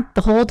fucking drunk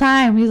the whole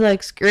time. He's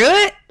like, screw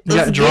it. He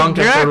got drunk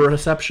at the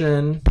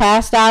reception.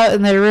 Passed out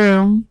in their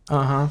room.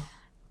 Uh-huh.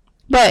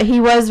 But he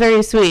was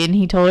very sweet, and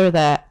he told her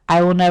that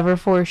I will never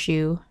force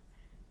you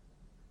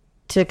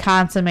to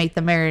consummate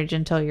the marriage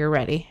until you're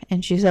ready.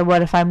 And she said,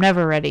 what if I'm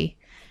never ready?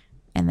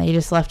 And they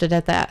just left it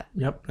at that.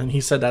 Yep. And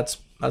he said that's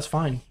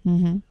fine.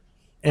 Mm-hmm.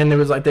 And it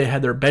was like they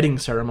had their bedding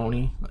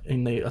ceremony,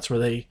 and that's where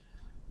they,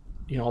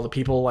 all the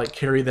people like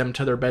carry them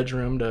to their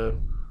bedroom to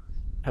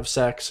have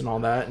sex and all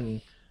that.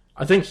 And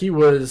I think he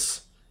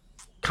was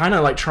kind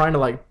of like trying to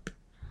like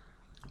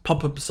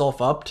pump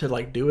himself up to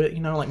like do it,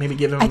 like maybe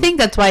give him. I think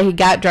that's why he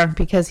got drunk,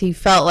 because he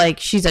felt like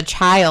she's a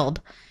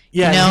child.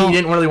 Yeah, you know? and he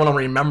didn't really want to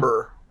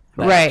remember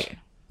that. Right.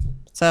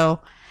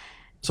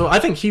 So I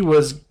think he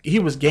was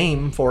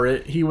game for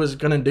it. He was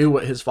gonna do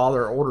what his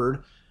father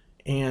ordered,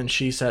 and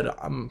she said,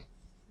 I'm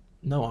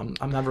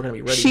never gonna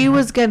be ready." she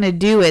was going to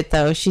do it,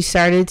 though. She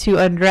started to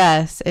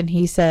undress, and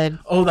he said,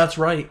 Oh, that's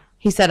right.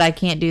 I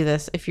can't do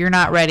this. If you're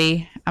not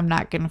ready, I'm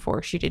not going to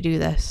force you to do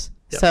this.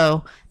 Yep.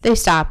 So they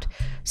stopped.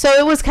 So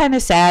it was kind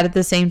of sad at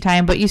the same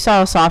time, but you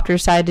saw a softer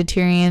side to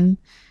Tyrion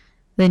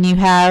than you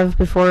have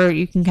before.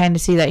 You can kind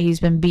of see that he's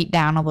been beat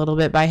down a little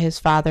bit by his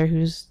father,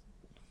 who's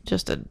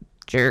just a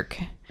jerk.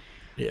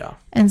 Yeah.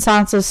 And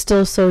Sansa's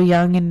still so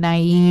young and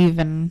naive,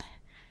 and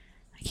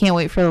I can't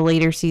wait for the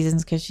later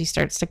seasons because she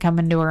starts to come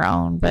into her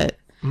own. But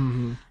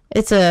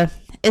it's a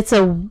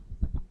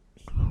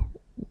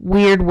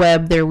weird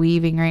web they're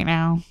weaving right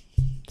now.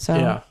 So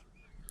Yeah.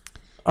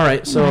 All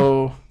right.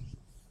 So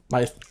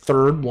my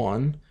third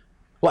one.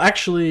 Well,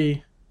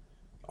 actually,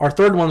 our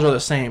third ones are the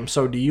same.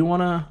 So do you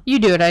want to? you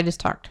do it. I just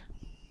talked.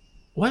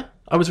 What?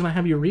 I was gonna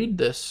have you read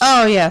this.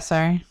 Oh yeah,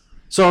 sorry.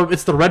 So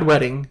it's the Red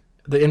Wedding,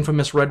 the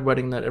infamous Red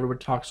Wedding that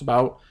everybody talks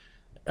about,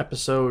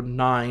 episode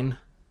 9.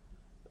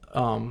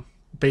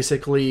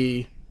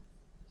 Basically,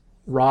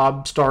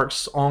 Robb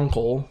Stark's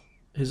uncle,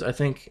 I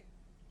think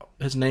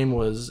his name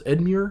was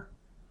Edmure.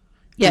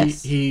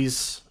 Yes.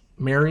 He's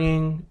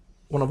marrying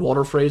one of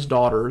Walder Frey's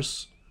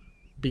daughters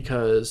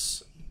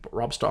because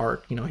Robb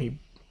Stark, he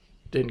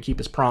didn't keep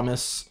his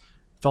promise,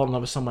 fell in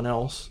love with someone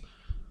else.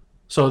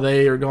 So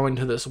they are going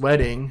to this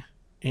wedding,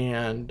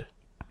 and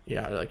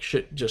yeah, like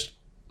shit just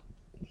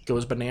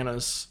goes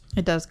bananas.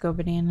 It does go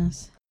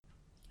bananas.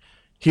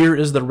 Here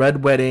is the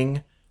Red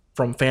Wedding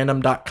from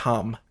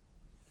fandom.com.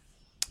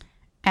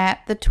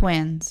 At the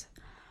Twins.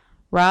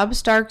 Robb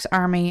Stark's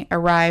army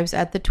arrives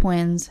at the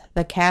Twins,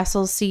 the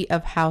castle seat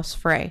of House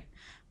Frey,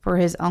 for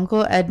his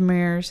uncle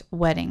Edmure's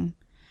wedding.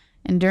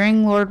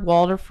 Enduring Lord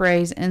Walder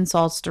Frey's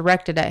insults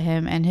directed at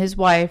him and his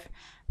wife,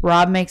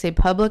 Robb makes a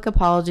public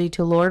apology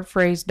to Lord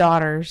Frey's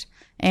daughters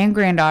and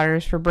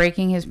granddaughters for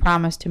breaking his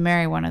promise to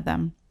marry one of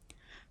them.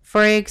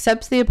 Frey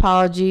accepts the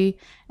apology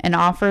and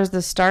offers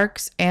the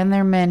Starks and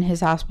their men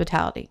his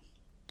hospitality.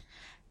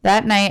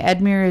 That night,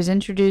 Edmure is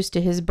introduced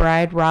to his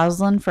bride,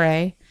 Rosalind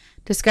Frey,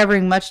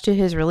 discovering much to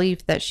his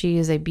relief that she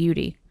is a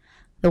beauty.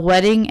 The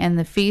wedding and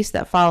the feast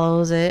that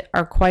follows it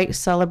are quite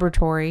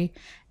celebratory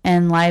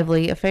and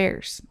lively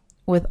affairs,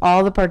 with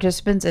all the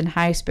participants in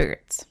high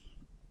spirits.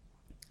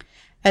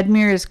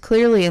 Edmure is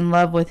clearly in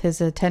love with his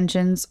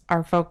attentions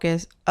are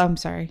focused.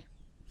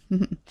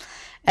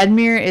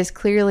 Edmure is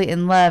clearly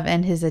in love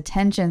and his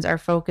attentions are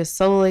focused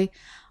solely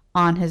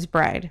on his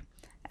bride.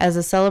 As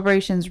the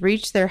celebrations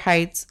reach their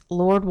heights,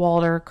 Lord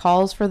Walder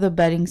calls for the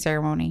wedding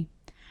ceremony.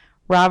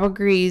 Robb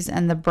agrees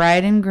and the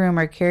bride and groom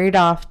are carried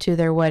off to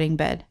their wedding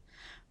bed.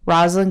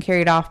 Rosalind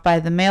carried off by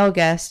the male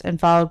guest and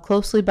followed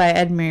closely by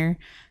Edmure,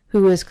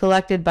 who was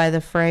collected by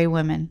the Frey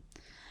women.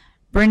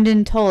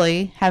 Brynden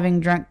Tully, having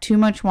drunk too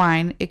much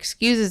wine,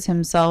 excuses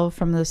himself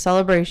from the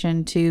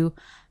celebration to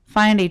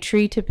find a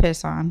tree to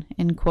piss on,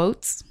 in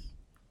quotes.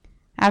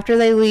 After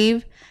they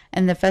leave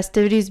and the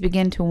festivities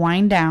begin to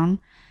wind down,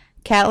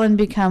 Catelyn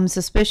becomes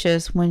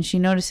suspicious when she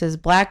notices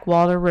Black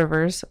Walder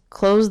Rivers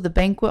close the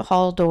banquet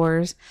hall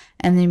doors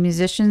and the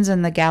musicians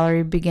in the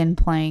gallery begin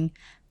playing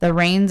The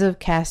Rains of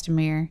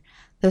Castamere,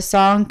 the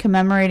song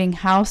commemorating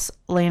House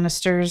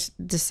Lannister's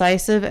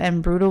decisive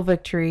and brutal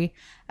victory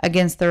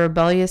against the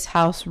rebellious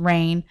House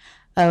Reign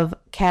of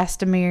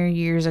Castamere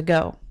years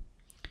ago.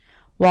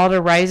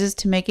 Walder rises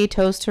to make a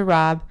toast to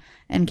Robb,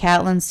 and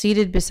Catelyn,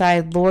 seated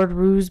beside Lord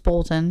Roose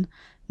Bolton,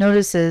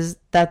 notices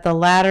that the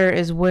latter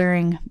is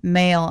wearing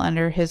mail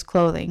under his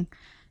clothing,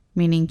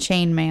 meaning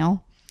chain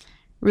mail.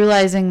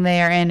 Realizing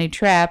they are in a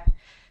trap,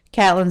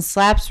 Catelyn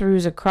slaps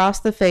Roose across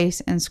the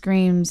face and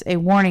screams a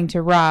warning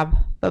to Robb,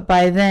 but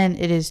by then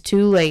it is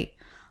too late.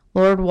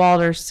 Lord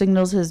Walder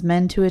signals his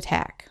men to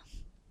attack.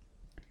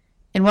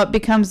 In what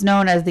becomes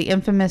known as the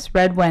infamous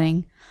Red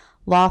Wedding,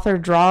 Lothar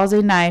draws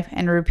a knife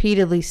and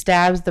repeatedly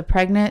stabs the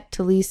pregnant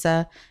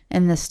Talisa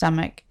in the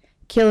stomach,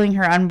 killing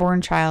her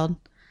unborn child.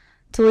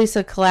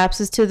 Talisa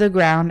collapses to the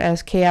ground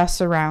as chaos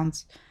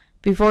surrounds.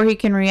 Before he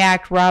can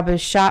react, Robb is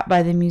shot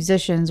by the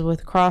musicians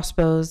with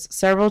crossbows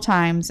several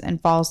times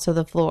and falls to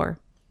the floor.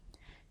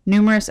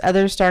 Numerous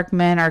other Stark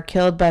men are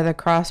killed by the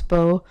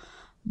crossbow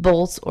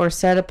bolts or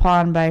set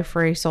upon by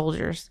Frey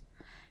soldiers.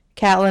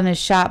 Catelyn is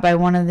shot by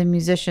one of the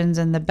musicians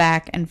in the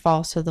back and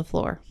falls to the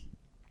floor.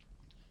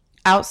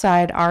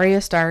 Outside, Arya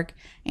Stark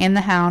and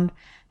the Hound,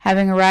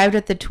 having arrived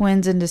at the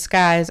Twins in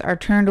disguise, are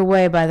turned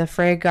away by the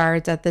Frey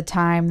guards at the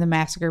time the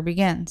massacre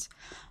begins.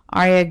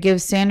 Arya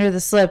gives Sandor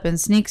the slip and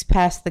sneaks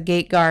past the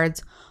gate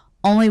guards,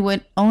 only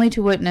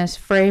to witness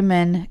Frey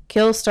men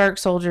kill Stark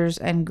soldiers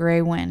and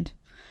Grey Wind,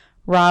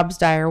 Robb's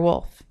dire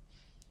wolf.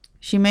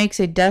 She makes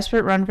a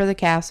desperate run for the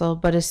castle,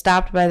 but is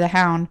stopped by the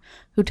Hound,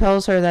 who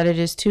tells her that it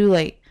is too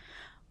late.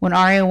 When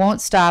Arya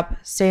won't stop,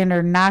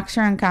 Sandor knocks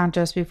her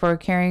unconscious before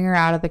carrying her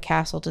out of the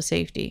castle to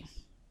safety.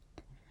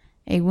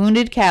 A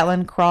wounded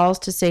Catelyn crawls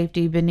to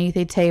safety beneath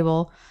a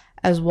table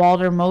as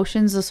Walder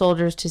motions the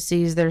soldiers to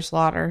cease their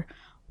slaughter.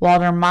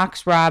 Walder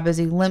mocks Robb as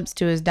he limps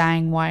to his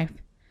dying wife.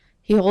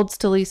 He holds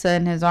Talisa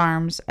in his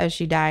arms as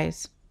she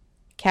dies.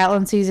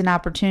 Catelyn sees an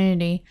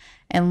opportunity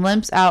and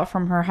limps out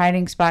from her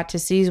hiding spot to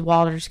seize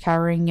Walder's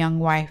cowering young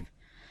wife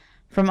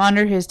from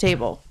under his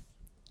table.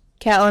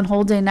 Catelyn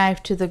holds a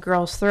knife to the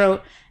girl's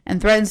throat and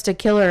threatens to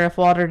kill her if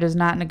Walder does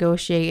not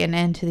negotiate an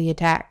end to the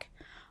attack.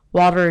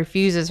 Walder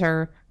refuses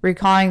her,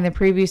 recalling the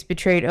previous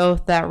betrayed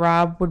oath that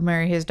Robb would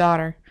marry his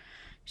daughter.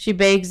 She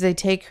begs they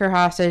take her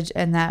hostage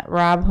and that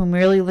Robb, who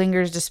merely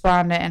lingers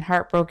despondent and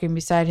heartbroken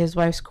beside his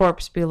wife's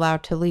corpse, be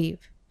allowed to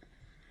leave.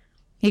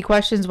 He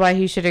questions why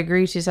he should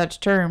agree to such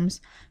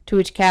terms, to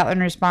which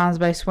Catelyn responds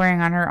by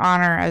swearing on her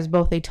honor as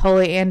both a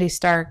Tully and a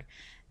Stark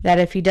that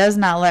if he does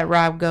not let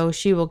Robb go,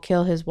 she will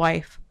kill his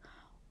wife.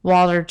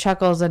 Walder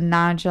chuckles and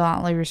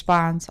nonchalantly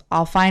responds,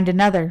 "I'll find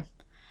another."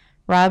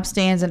 Robb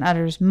stands and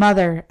utters,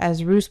 "Mother,"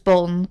 as Roose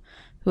Bolton,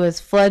 who has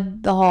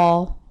fled the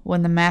hall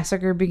when the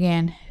massacre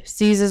began,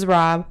 seizes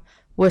Robb,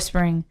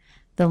 whispering,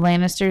 "The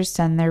Lannisters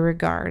send their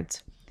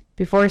regards,"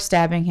 before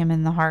stabbing him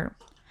in the heart.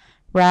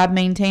 Robb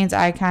maintains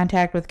eye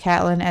contact with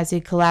Catelyn as he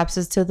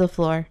collapses to the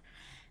floor.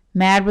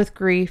 Mad with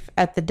grief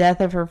at the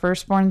death of her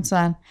firstborn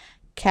son,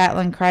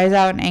 Catelyn cries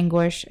out in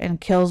anguish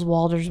and kills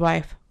Walder's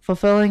wife,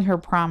 fulfilling her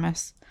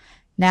promise.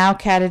 Now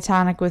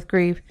catatonic with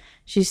grief,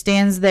 she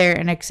stands there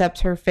and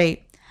accepts her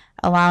fate,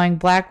 allowing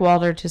Black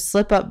Walder to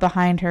slip up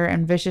behind her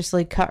and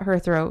viciously cut her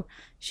throat.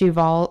 She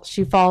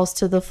falls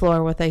to the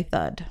floor with a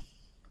thud.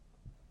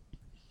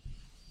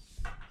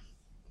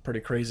 pretty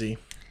crazy.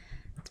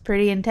 It's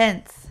pretty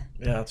intense.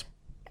 Yeah,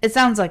 It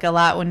sounds like a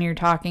lot when you're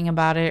talking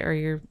about it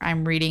or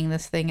I'm reading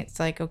this thing. It's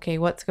like, okay,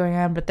 what's going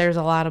on? But there's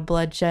a lot of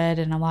bloodshed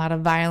and a lot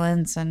of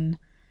violence and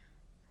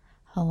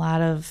a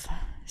lot of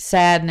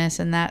sadness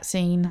in that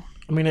scene.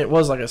 I mean, it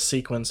was like a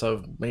sequence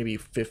of maybe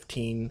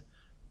 15,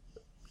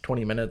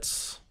 20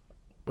 minutes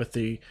with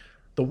the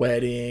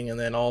wedding and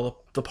then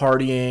all the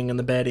partying and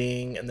the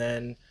bedding and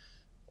then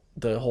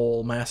the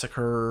whole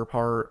massacre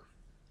part.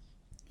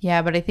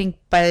 Yeah, but I think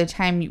by the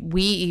time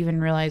we even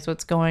realize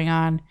what's going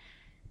on,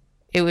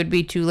 it would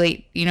be too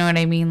late. You know what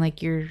I mean?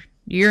 Like you're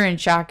in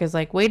shock as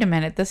like, wait a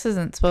minute, this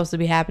isn't supposed to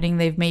be happening.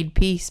 They've made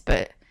peace,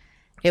 but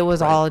it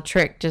was all a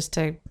trick just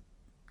to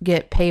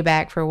get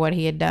payback for what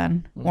he had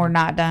done or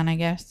not done, I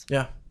guess.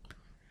 Yeah.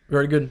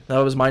 Very good. That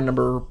was my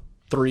number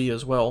 3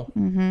 as well.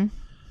 Mm-hmm.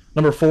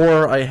 Number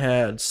 4, I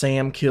had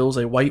Sam kills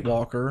a White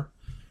Walker.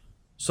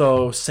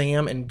 So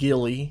Sam and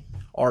Gilly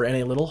are in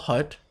a little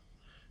hut.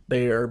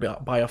 They are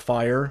by a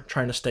fire,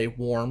 trying to stay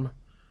warm,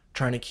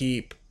 trying to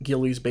keep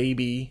Gilly's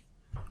baby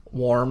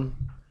warm,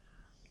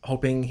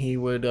 hoping he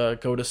would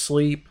go to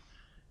sleep.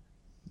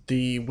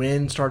 The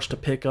wind starts to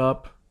pick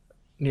up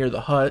near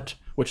the hut,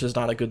 which is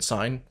not a good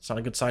sign. It's not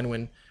a good sign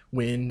when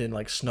wind and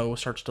like snow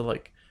starts to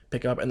like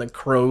pick up, and the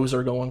crows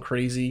are going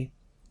crazy.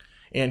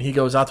 And he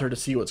goes out there to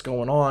see what's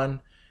going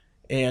on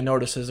and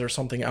notices there's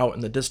something out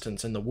in the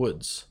distance in the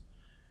woods,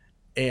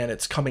 and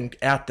it's coming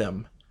at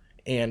them,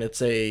 and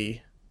it's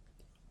a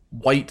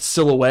white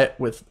silhouette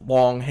with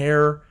long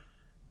hair,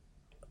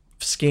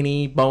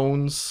 skinny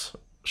bones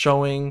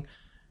showing.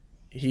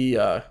 He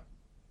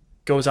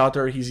goes out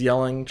there, he's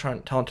yelling, trying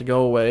to tell him to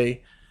go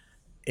away,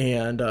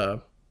 and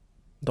the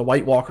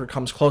White Walker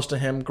comes close to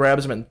him,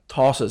 grabs him, and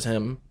tosses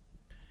him.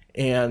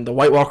 And the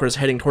White Walker is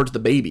heading towards the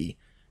baby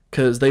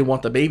because they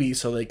want the baby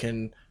so they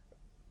can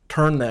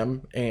turn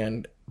them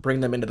and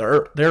bring them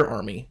into their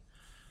army.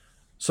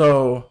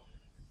 So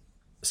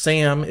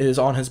Sam is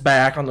on his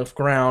back on the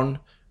ground.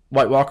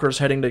 White Walker is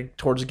heading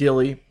towards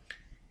Gilly.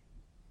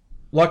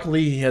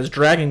 Luckily, he has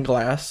dragon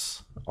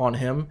glass on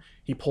him.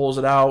 He pulls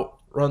it out,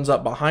 runs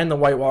up behind the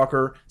White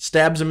Walker,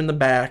 stabs him in the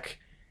back,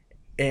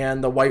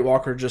 and the White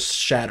Walker just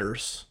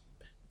shatters.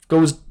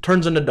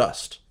 Turns into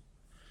dust.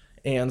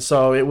 And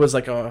so it was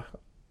like a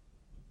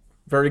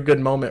very good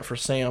moment for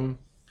Sam.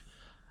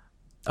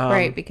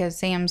 Right, because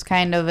Sam's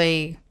kind of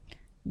a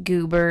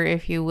goober,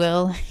 if you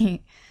will.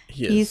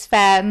 He's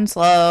fat and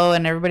slow,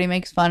 and everybody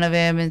makes fun of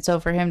him. And so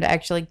for him to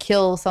actually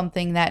kill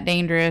something that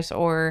dangerous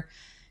or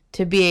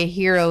to be a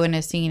hero in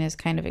a scene is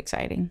kind of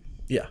exciting.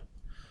 Yeah.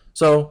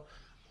 So,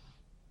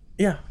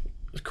 yeah,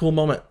 it was a cool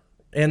moment.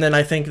 And then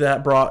I think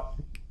that brought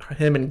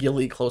him and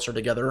Gilly closer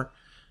together.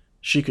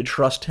 She could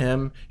trust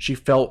him. She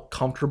felt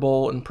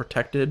comfortable and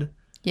protected.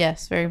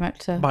 Yes, very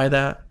much so. By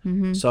that.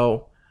 Mm-hmm.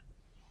 So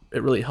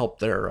it really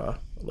helped their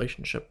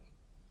relationship.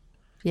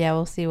 Yeah,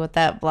 we'll see what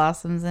that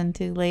blossoms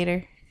into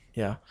later.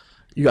 Yeah.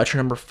 You got your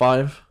number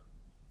 5?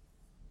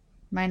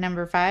 My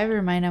number 5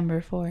 or my number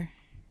 4?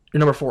 Your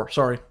number 4,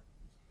 sorry.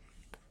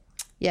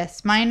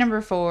 Yes, my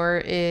number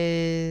 4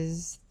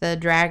 is the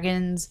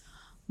dragons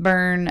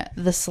burn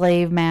the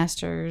slave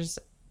masters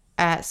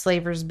at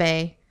Slaver's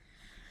Bay.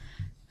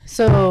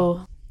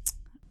 So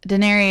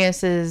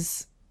Daenerys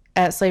is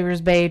at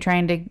Slaver's Bay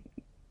trying to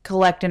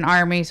collect an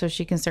army so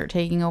she can start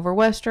taking over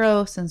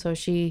Westeros, and so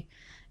she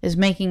is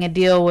making a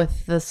deal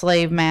with the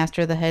slave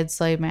master, the head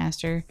slave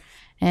master,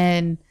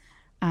 and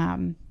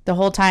the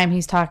whole time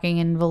he's talking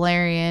in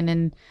Valyrian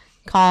and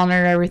calling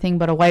her everything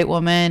but a white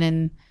woman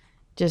and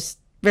just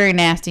very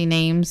nasty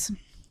names.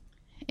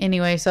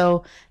 Anyway,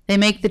 so they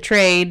make the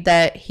trade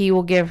that he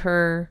will give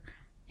her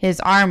his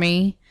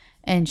army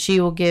and she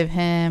will give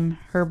him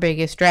her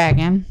biggest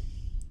dragon.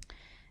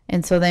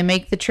 And so they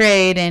make the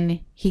trade,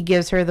 and he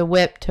gives her the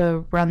whip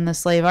to run the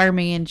slave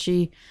army, and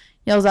she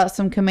yells out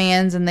some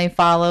commands, and they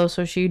follow,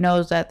 so she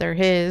knows that they're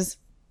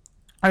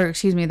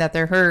that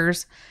they're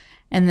hers.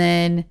 And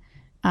then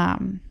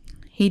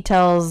he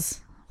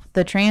tells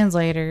the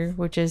translator,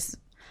 which is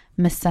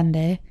Miss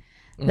Sunday,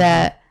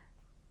 that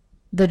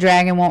the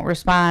dragon won't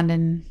respond,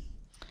 and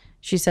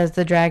she says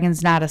the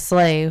dragon's not a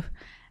slave,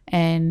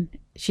 and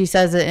she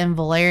says it in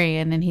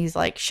Valyrian, and he's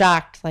like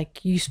shocked, like,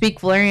 you speak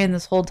Valyrian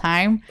this whole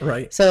time?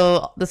 Right.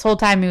 So this whole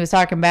time he was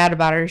talking bad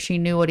about her, she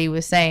knew what he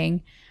was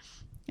saying.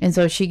 And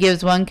so she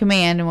gives one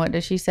command, and what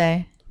does she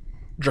say?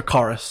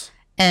 Dracarys.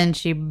 And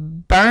she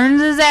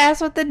burns his ass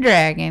with the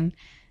dragon.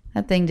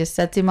 That thing just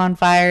sets him on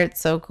fire.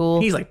 It's so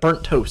cool. He's like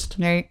burnt toast.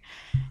 Right.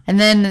 And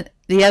then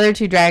the other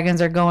 2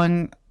 dragons are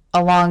going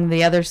along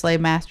the other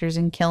slave masters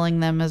and killing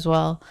them as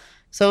well.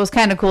 So it was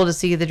kind of cool to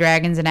see the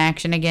dragons in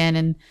action again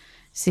and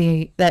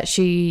see that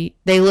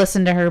they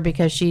listen to her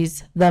because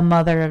she's the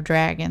mother of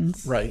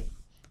dragons. Right.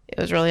 It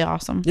was really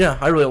awesome. Yeah,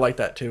 I really like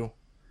that too.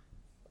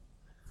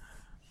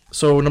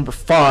 So number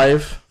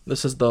 5,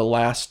 this is the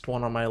last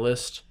one on my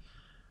list.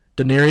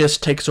 Daenerys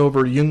takes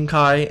over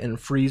Yunkai and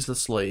frees the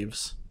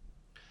slaves.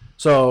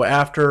 So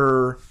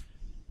after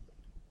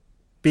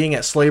being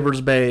at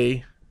Slaver's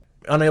Bay,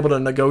 unable to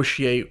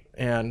negotiate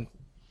and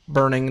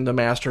burning the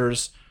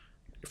masters,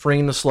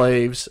 freeing the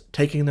slaves,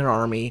 taking their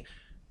army.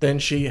 Then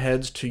she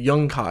heads to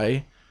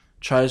Yunkai,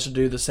 tries to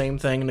do the same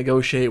thing,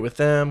 negotiate with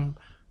them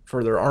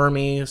for their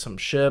army, some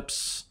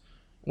ships,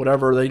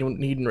 whatever they don't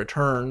need in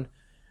return,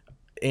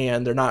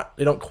 and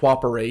they don't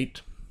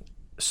cooperate.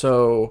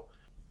 So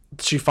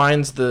she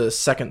finds the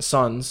second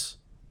sons,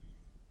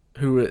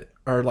 who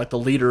are like the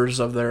leaders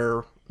of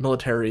their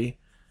military,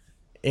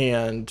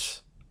 and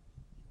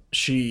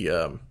she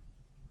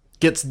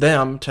gets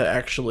them to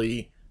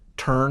actually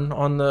turn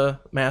on the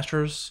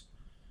masters.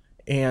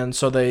 And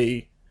so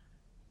they're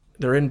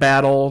in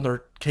battle,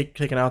 they're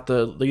taking out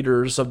the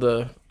leaders of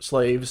the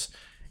slaves,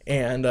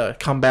 and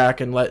come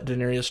back and let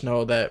Daenerys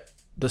know that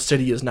the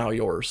city is now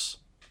yours.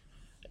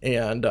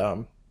 And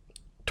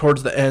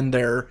towards the end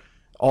there,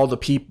 all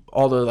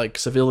the like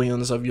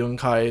civilians of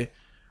Yunkai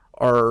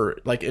are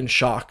like in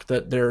shock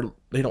that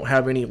they don't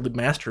have any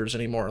masters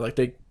anymore. Like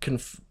they can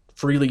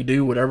freely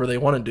do whatever they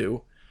want to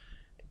do,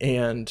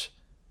 and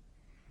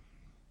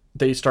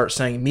they start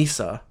saying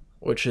Misa,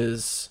 which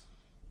is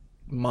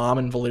mom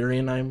in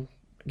Valyrian, I'm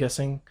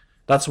guessing.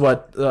 That's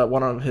what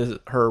one of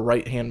her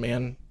right hand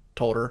man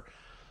told her.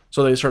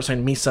 So they start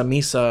saying Misa,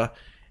 Misa,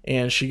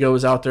 and she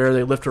goes out there.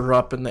 They lift her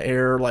up in the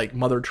air like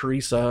Mother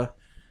Teresa,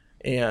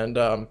 and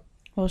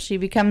well, she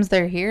becomes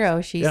their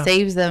hero. She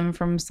saves them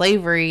from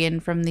slavery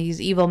and from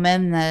these evil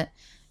men that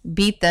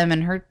beat them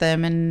and hurt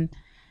them and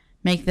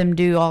make them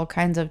do all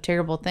kinds of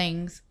terrible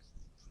things.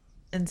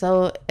 And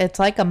so it's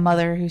like a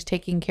mother who's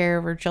taking care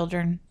of her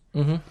children.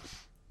 Mm-hmm.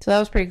 So that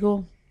was pretty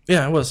cool.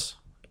 Yeah, it was.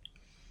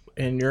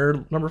 And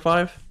your number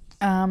 5?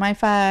 My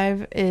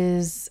 5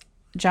 is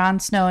Jon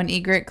Snow and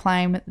Ygritte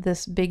climb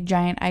this big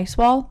giant ice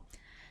wall.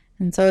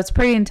 And so it's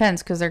pretty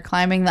intense because they're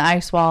climbing the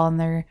ice wall, and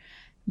they're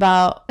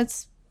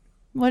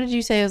what did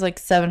you say? It was like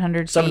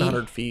 700 feet?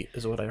 700 feet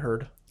is what I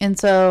heard. And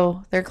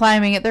so they're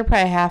climbing it. They're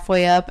probably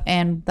halfway up,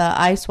 and the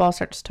ice wall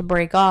starts to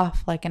break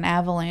off like an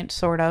avalanche,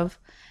 sort of.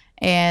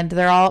 And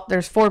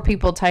there's 4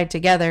 people tied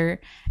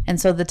together. And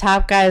so the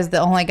top guy is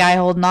the only guy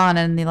holding on,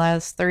 and the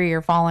last 3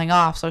 are falling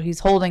off. So he's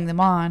holding them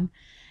on.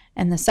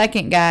 And the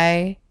second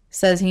guy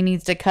says he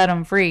needs to cut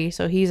them free.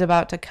 So he's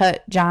about to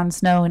cut Jon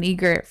Snow and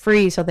Ygritte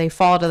free so they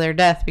fall to their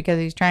death because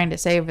he's trying to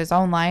save his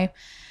own life.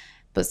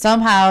 But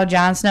somehow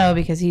Jon Snow,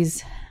 because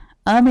he's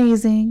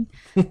amazing,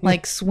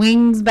 like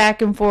swings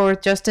back and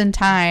forth just in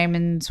time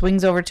and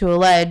swings over to a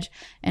ledge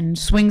and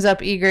swings up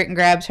Ygritte and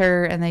grabs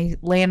her, and they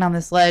land on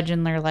this ledge,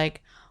 and they're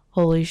like,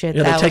 holy shit,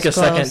 yeah, that they take was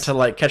a close. second to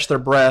like catch their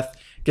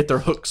breath, get their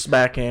hooks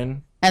back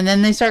in, and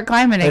then they start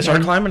climbing again. They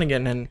start climbing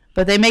again,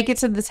 but they make it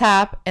to the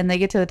top, and they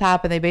get to the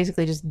top, and they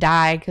basically just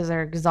die because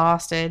they're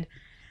exhausted.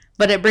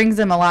 But it brings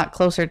them a lot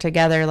closer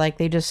together. Like,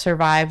 they just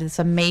survived this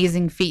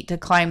amazing feat to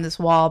climb this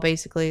wall,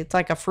 basically. It's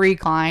like a free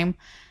climb.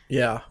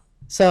 Yeah.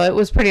 So it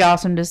was pretty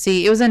awesome to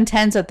see. It was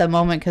intense at the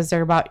moment because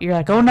you're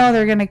like, oh no,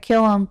 they're going to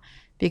kill him.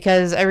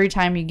 Because every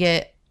time you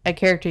get a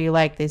character you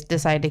like, they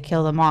decide to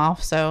kill them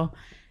off. So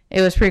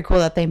it was pretty cool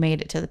that they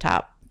made it to the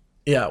top.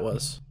 Yeah, it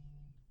was.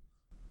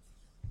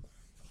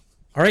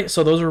 All right,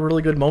 so those are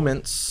really good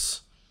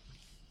moments.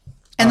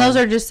 And those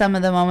are just some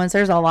of the moments.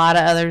 There's a lot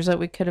of others that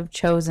we could have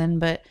chosen,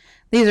 but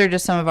these are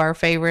just some of our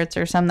favorites,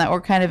 or some that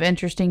were kind of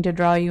interesting to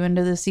draw you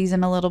into the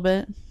season a little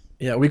bit.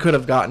 Yeah, we could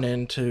have gotten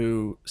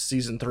into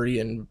season 3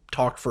 and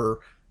talked for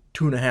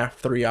 2.5,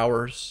 3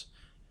 hours.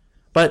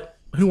 But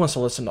who wants to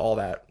listen to all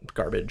that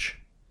garbage?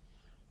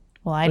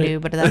 Well, I do,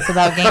 but that's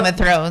about Game of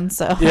Thrones,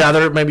 so. Yeah,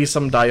 there may be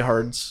some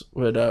diehards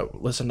would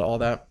listen to all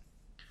that.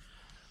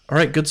 All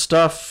right, good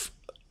stuff.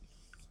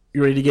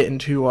 You ready to get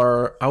into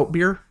our out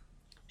beer?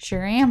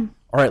 Sure am.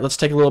 All right, let's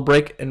take a little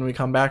break, and when we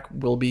come back,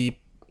 we'll be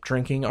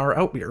drinking our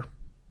out beer.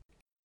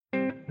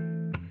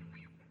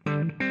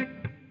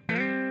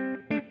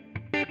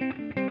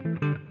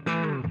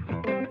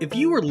 If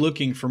you are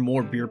looking for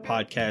more beer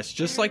podcasts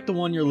just like the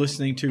one you're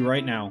listening to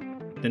right now,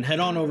 then head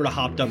on over to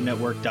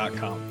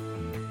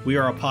hoppedupnetwork.com. We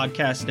are a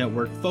podcast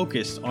network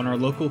focused on our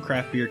local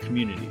craft beer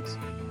communities.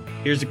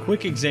 Here's a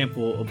quick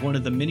example of one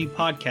of the many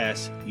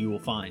podcasts you will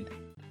find.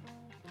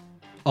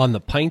 On the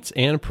Pints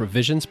and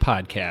Provisions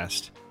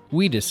podcast,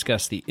 we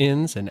discuss the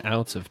ins and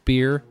outs of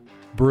beer,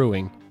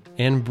 brewing,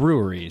 and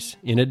breweries,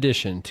 in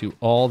addition to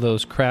all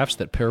those crafts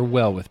that pair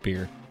well with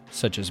beer,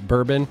 such as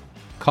bourbon,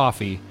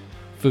 coffee,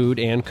 food,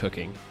 and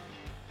cooking.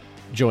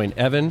 Join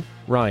Evan,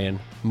 Ryan,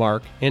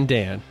 Mark, and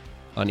Dan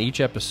on each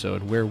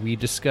episode where we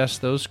discuss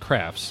those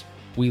crafts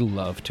we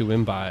love to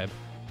imbibe.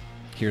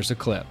 Here's a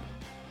clip.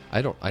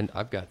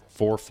 I've got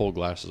 4 full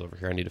glasses over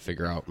here. I need to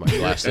figure out my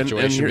glass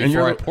situation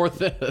before I pour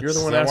this. You're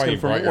the one asking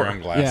for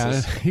more.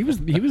 Yeah, he was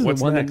the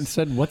one that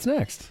said, "What's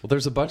next?" Well,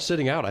 there's a bunch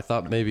sitting out. I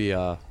thought maybe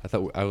I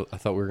thought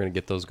we were going to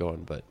get those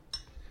going, but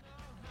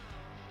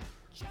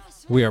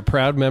we are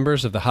proud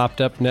members of the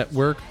Hopped Up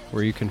Network,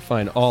 where you can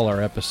find all our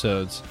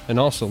episodes, and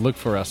also look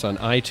for us on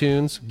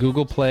iTunes,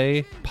 Google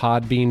Play,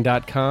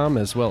 Podbean.com,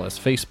 as well as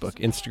Facebook,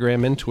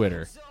 Instagram, and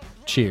Twitter.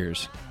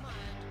 Cheers.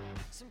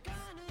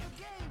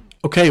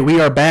 Okay, we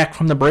are back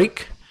from the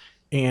break,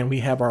 and we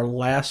have our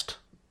last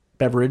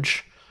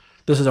beverage.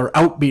 This is our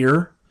out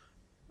beer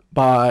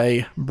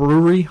by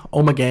Brewery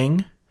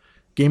Ommegang.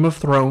 Game of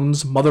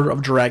Thrones Mother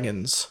of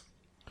Dragons.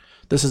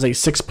 This is a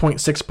 6.6%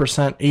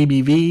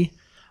 ABV.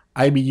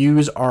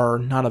 IBUs are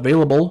not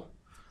available.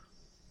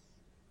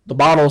 The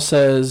bottle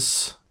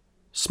says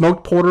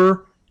smoked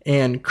porter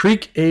and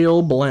Creek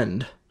Ale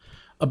blend.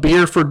 A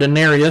beer for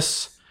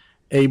Daenerys,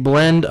 a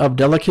blend of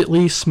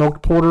delicately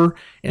smoked porter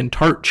and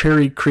tart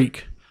cherry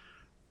creek.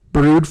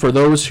 Brewed for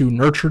those who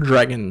nurture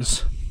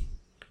dragons.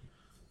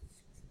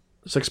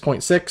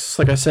 6.6,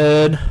 like I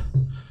said.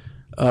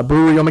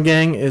 Brewery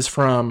Ommegang is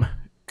from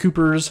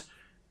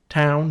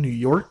Cooperstown, New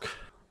York.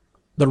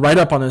 The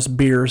write-up on this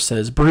beer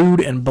says,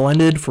 brewed and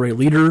blended for a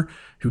leader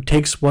who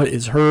takes what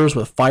is hers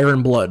with fire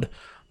and blood.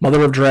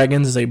 Mother of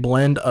Dragons is a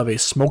blend of a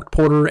smoked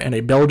porter and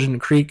a Belgian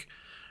creek,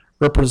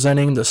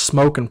 representing the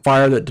smoke and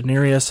fire that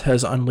Daenerys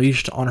has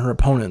unleashed on her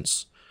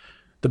opponents.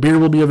 The beer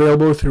will be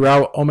available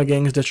throughout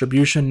Ommegang's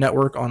distribution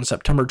network on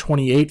September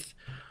 28th.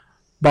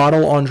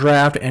 Bottle on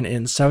draft and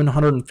in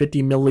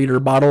 750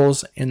 milliliter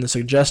bottles, and the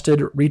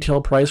suggested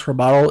retail price for a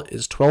bottle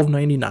is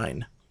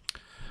 $12.99.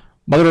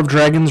 Mother of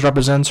Dragons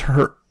represents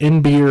her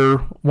in beer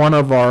one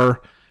of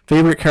our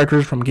favorite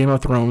characters from Game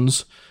of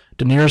Thrones.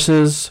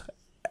 Daenerys'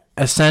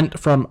 ascent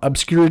from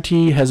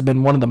obscurity has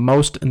been one of the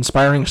most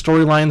inspiring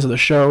storylines of the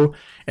show,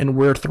 and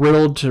we're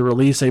thrilled to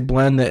release a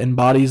blend that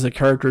embodies the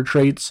character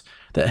traits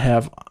that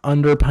have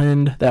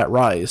underpinned that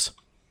rise.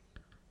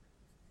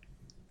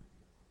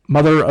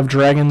 Mother of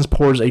Dragons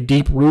pours a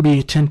deep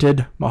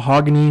ruby-tinted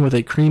mahogany with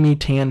a creamy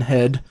tan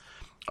head.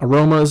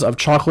 Aromas of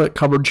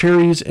chocolate-covered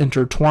cherries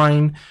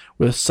intertwine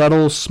with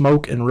subtle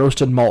smoke and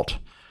roasted malt.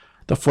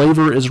 The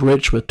flavor is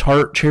rich with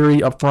tart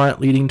cherry up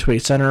front, leading to a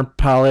center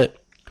palate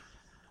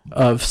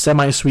of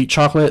semi-sweet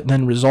chocolate,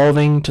 then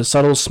resolving to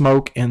subtle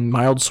smoke and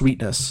mild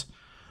sweetness.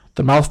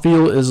 The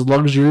mouthfeel is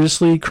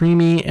luxuriously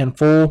creamy and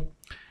full,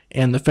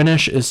 and the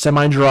finish is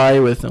semi-dry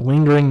with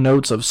lingering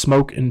notes of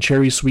smoke and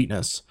cherry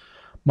sweetness.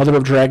 Mother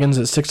of Dragons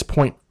is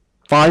 6.5%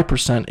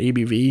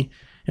 ABV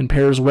and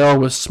pairs well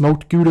with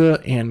smoked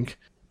Gouda and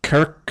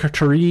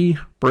charcuterie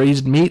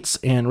braised meats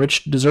and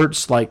rich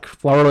desserts like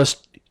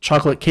flourless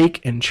chocolate cake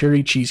and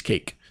cherry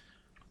cheesecake.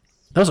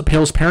 That was a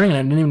Pale's pairing, and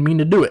I didn't even mean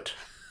to do it.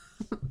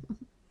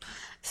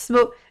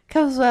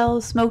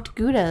 Smoked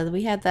Gouda.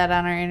 We had that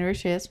on our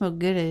anniversary. That smoked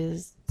Gouda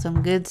is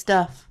some good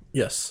stuff.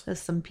 Yes.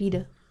 That's some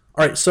pita.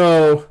 All right,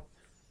 so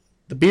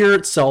the beer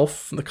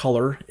itself, the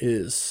color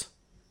is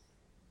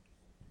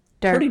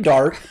pretty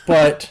dark,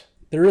 but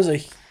there is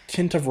a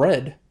hint of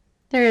red.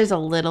 There is a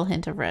little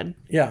hint of red.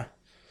 Yeah.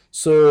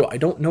 So I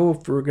don't know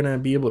if we're going to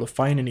be able to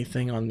find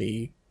anything on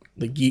the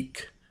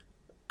Geek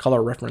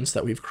color reference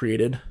that we've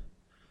created.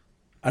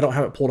 I don't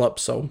have it pulled up,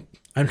 so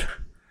I'm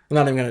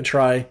not even going to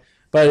try.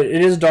 But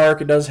it is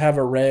dark. It does have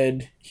a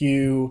red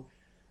hue.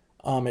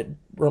 It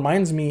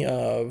reminds me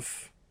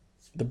of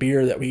the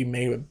beer that we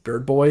made with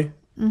Bird Boy.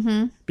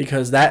 Mm-hmm.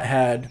 Because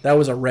that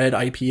was a red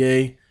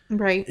IPA.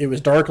 Right. It was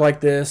dark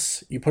like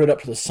this. You put it up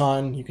to the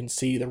sun, you can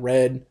see the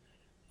red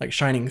like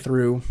shining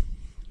through.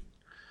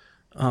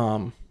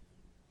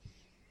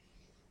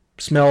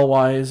 Smell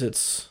wise,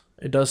 it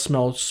does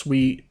smell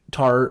sweet,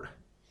 tart.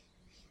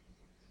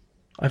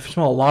 I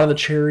smell a lot of the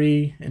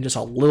cherry and just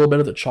a little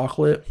bit of the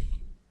chocolate.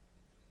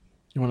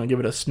 You want to give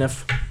it a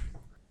sniff?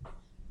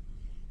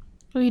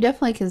 Well, you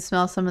definitely can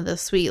smell some of the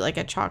sweet, like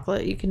a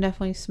chocolate. You can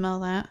definitely smell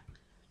that.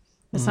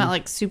 It's not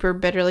like super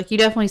bitter. Like you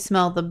definitely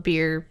smell the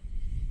beer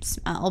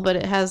smell, but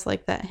it has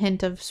like that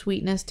hint of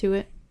sweetness to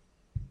it.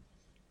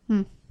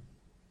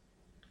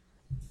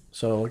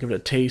 So I'll give it a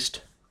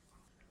taste.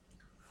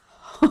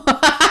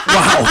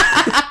 Wow.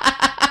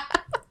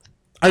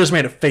 I just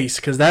made a face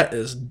because that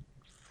is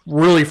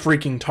really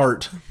freaking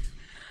tart.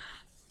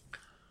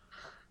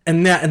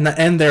 And that in the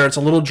end there, it's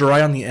a little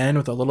dry on the end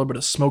with a little bit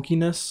of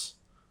smokiness.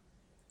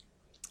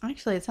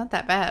 Actually, it's not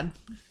that bad.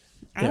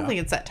 I don't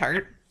think it's that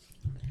tart.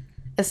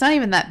 It's not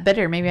even that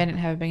bitter. Maybe I didn't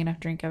have a big enough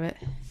drink of it.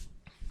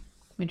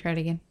 Let me try it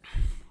again.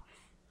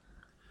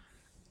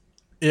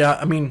 Yeah,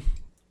 I mean,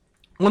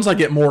 once I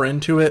get more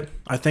into it,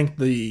 I think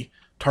the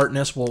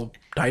tartness will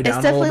die down a little bit.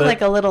 It's definitely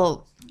like a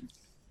little...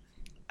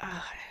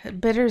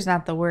 bitter is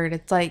not the word.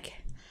 It's like...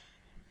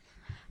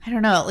 I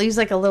don't know. It leaves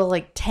like a little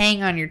like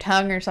tang on your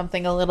tongue or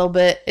something a little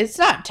bit. It's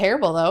not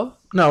terrible though.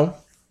 No.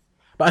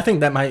 But I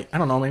think that might... I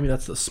don't know. Maybe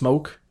that's the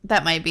smoke.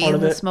 That might be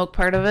the smoke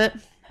part of it.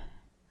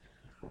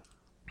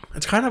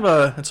 It's kind of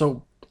a...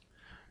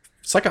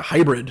 It's like a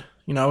hybrid.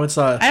 You know, it's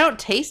a... I don't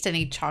taste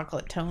any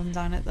chocolate tones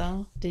on it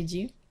though. Did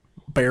you?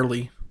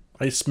 Barely.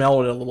 I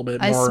smelled it a little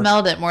bit more. I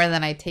smelled it more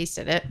than I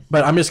tasted it.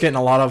 But I'm just getting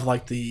a lot of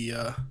like the...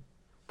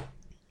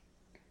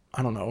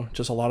 I don't know.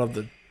 Just a lot of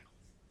the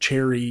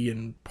cherry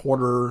and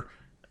porter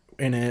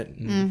in it.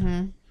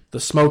 And the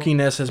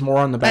smokiness is more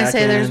on the back end. I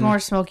say there's more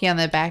smoky on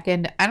the back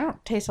end. I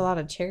don't taste a lot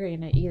of cherry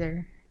in it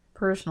either,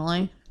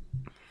 personally.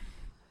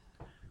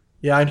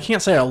 Yeah, I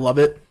can't say I love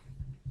it,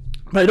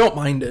 but I don't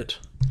mind it.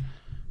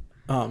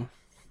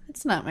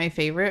 It's not my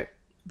favorite,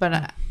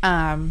 but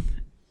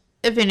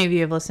if any of you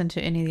have listened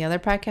to any of the other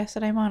podcasts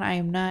that I'm on, I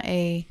am not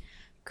a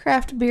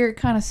craft beer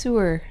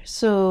connoisseur,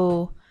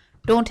 so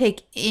don't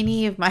take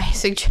any of my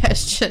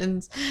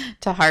suggestions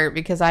to heart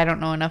because I don't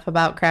know enough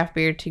about craft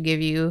beer to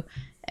give you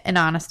an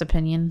honest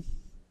opinion.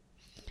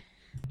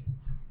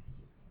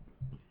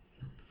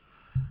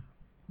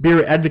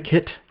 Beer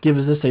Advocate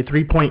gives this a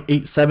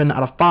 3.87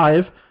 out of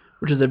 5,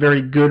 which is a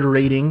very good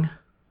rating.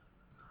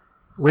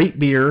 Rate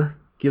Beer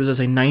gives us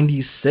a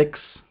 96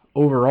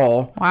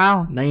 overall.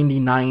 Wow.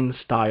 99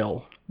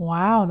 style.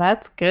 Wow,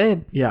 that's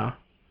good. Yeah.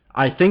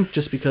 I think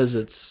just because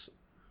it's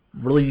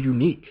really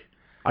unique.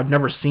 I've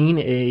never seen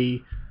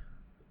a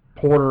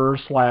porter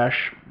 /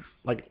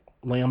 like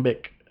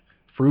lambic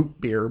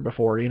fruit beer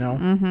before, you know?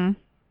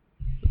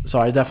 Mm-hmm. So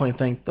I definitely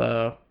think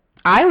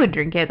I would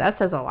drink it. That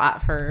says a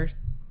lot for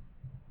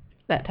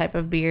that type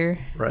of beer.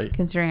 Right.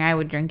 Considering I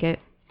would drink it.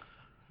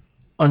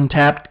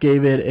 Untapped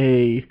gave it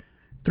a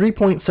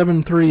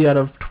 3.73 out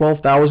of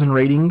 12,000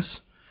 ratings.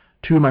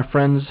 2 of my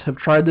friends have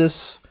tried this.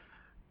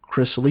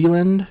 Chris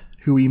Leland,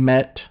 who we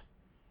met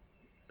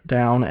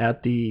down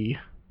at the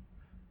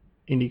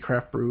Indie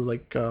Craft Brew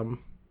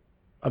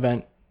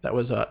event that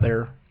was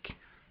there.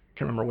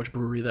 Can't remember which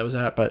brewery that was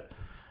at, but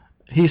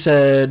he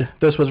said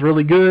this was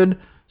really good,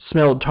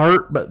 smelled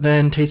tart, but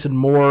then tasted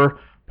more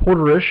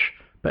porterish,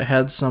 but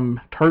had some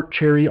tart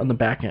cherry on the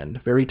back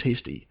end. Very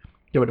tasty.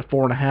 Give it a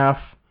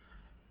 4.5.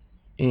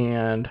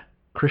 And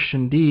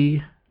Christian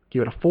D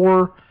gave it a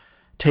 4.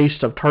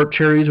 Taste of tart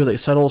cherries with a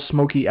subtle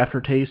smoky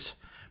aftertaste.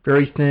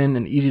 Very thin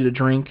and easy to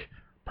drink.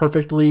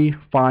 Perfectly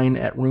fine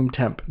at room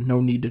temp.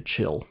 No need to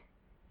chill.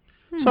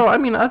 So, I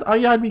mean,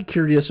 I'd be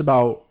curious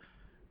about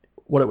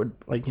what it would,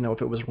 like, you know,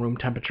 if it was room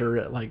temperature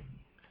at, like,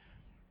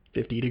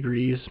 50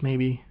 degrees,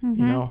 maybe, you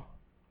know,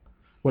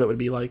 what it would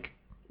be like.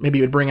 Maybe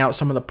it would bring out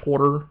some of the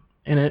porter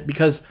in it,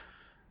 because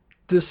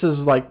this is,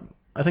 like,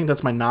 I think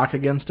that's my knock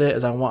against it,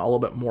 is I want a little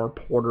bit more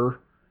porter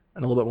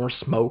and a little bit more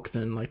smoke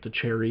than, like, the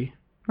cherry.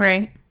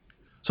 Right.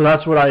 So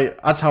that's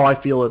how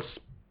I feel it's,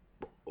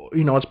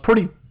 you know, it's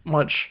pretty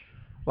much,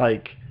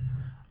 like,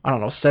 I don't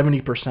know,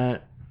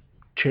 70%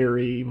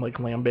 cherry, like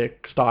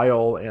lambic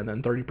style, and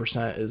then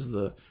 30% is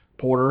the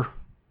porter.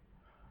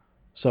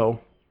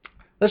 So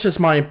that's just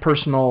my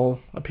personal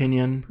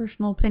opinion.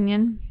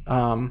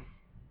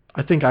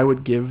 I think I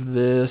would give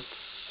this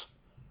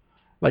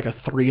like a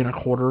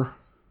 3.25.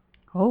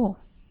 Oh.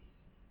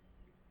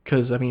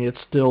 Because I mean,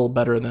 it's still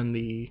better than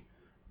the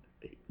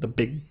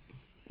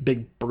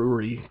big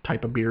brewery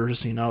type of beers,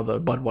 you know, the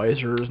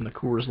Budweisers and the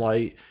Coors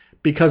Light,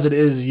 because it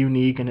is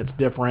unique and it's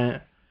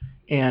different,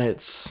 and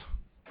it's,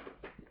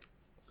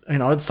 you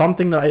know, it's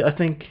something that I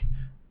think,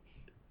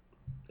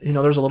 you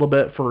know, there's a little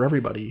bit for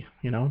everybody,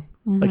 you know.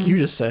 Like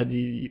you just said,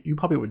 you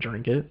probably would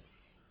drink it.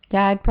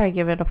 Yeah, I'd probably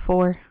give it a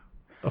 4.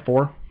 A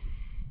 4?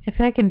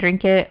 If I can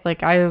drink it, like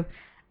it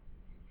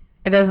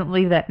doesn't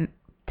leave that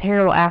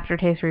terrible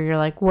aftertaste where you're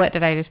like, what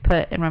did I just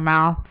put in my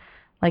mouth?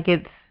 Like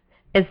it's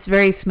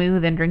very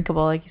smooth and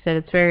drinkable. Like you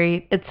said,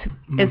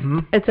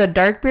 it's a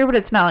dark beer, but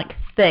it's not like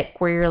thick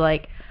where you're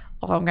like,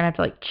 oh, I'm gonna have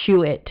to like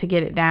chew it to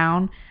get it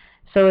down.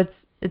 So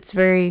it's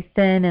very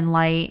thin and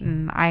light,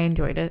 and I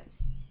enjoyed it.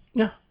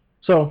 Yeah.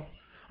 So,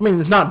 I mean,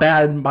 it's not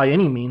bad by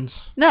any means.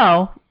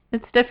 No,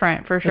 it's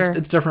different for sure.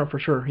 It's different for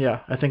sure. Yeah,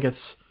 I think it's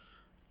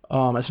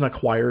an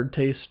acquired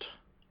taste,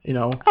 you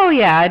know. Oh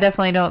yeah, I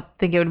definitely don't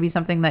think it would be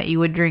something that you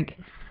would drink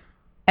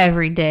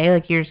every day.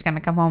 Like you're just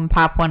gonna come home and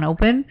pop one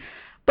open,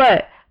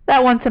 but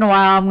that once in a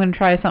while I'm gonna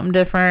try something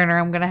different, or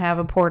I'm gonna have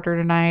a porter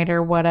tonight,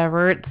 or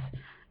whatever.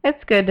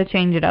 It's good to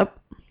change it up.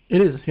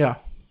 It is, yeah.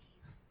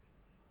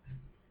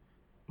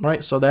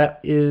 Right, so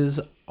that is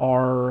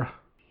our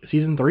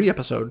season 3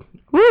 episode.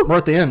 Woo! We're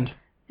at the end.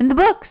 In the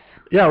books.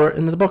 Yeah, we're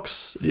in the books.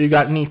 You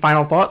got any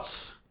final thoughts?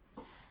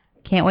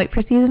 Can't wait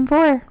for season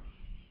 4.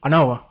 I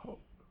know.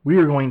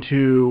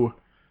 The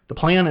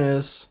plan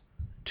is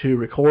to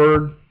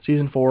record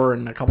season 4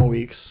 in a couple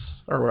weeks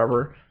or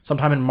whatever,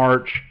 sometime in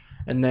March,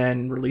 and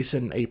then release it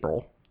in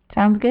April.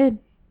 Sounds good.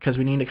 Because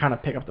we need to kind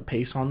of pick up the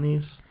pace on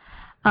these.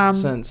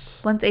 Since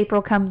once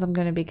April comes, I'm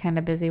going to be kind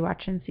of busy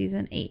watching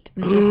season 8.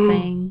 I'm just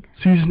saying.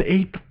 Season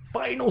 8, the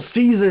final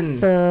season.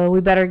 So we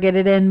better get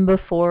it in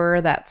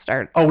before that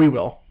starts. Oh, we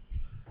will.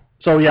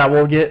 So yeah,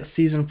 we'll get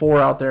season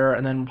 4 out there,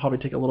 and then we'll probably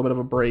take a little bit of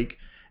a break,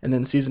 and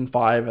then season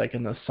 5 like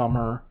in the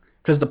summer.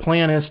 Because the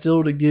plan is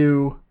still to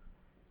do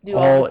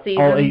all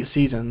 8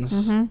 seasons.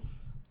 Mm-hmm.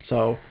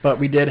 So, but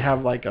we did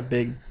have like a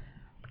big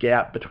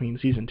gap between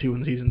season 2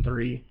 and season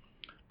 3.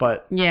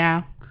 But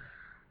yeah.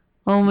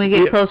 When we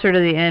get closer to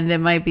the end, it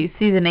might be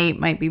season 8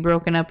 might be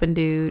broken up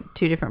into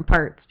 2 different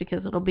parts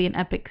because it'll be an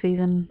epic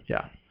season.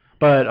 Yeah,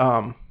 but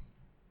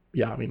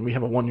yeah, I mean we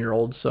have a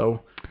 1-year-old,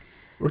 so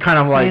we're kind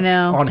of like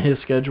on his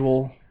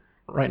schedule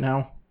right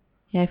now.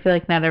 Yeah, I feel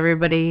like not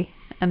everybody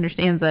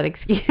understands that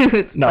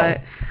excuse, no,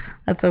 but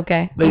that's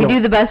okay. We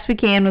do the best we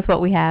can with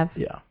what we have.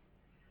 Yeah.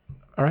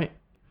 All right.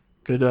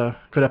 Good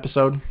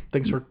episode.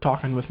 Thanks for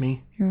talking with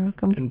me. You're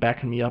welcome. And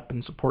backing me up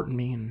and supporting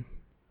me. And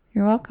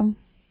you're welcome.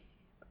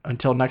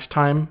 Until next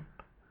time,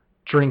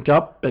 drink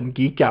up and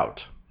geek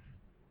out.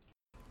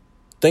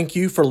 Thank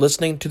you for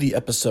listening to the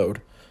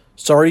episode.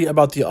 Sorry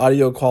about the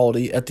audio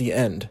quality at the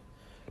end.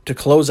 To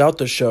close out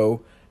the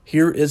show,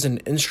 here is an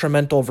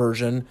instrumental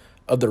version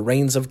of the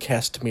Rains of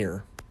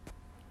Castmere.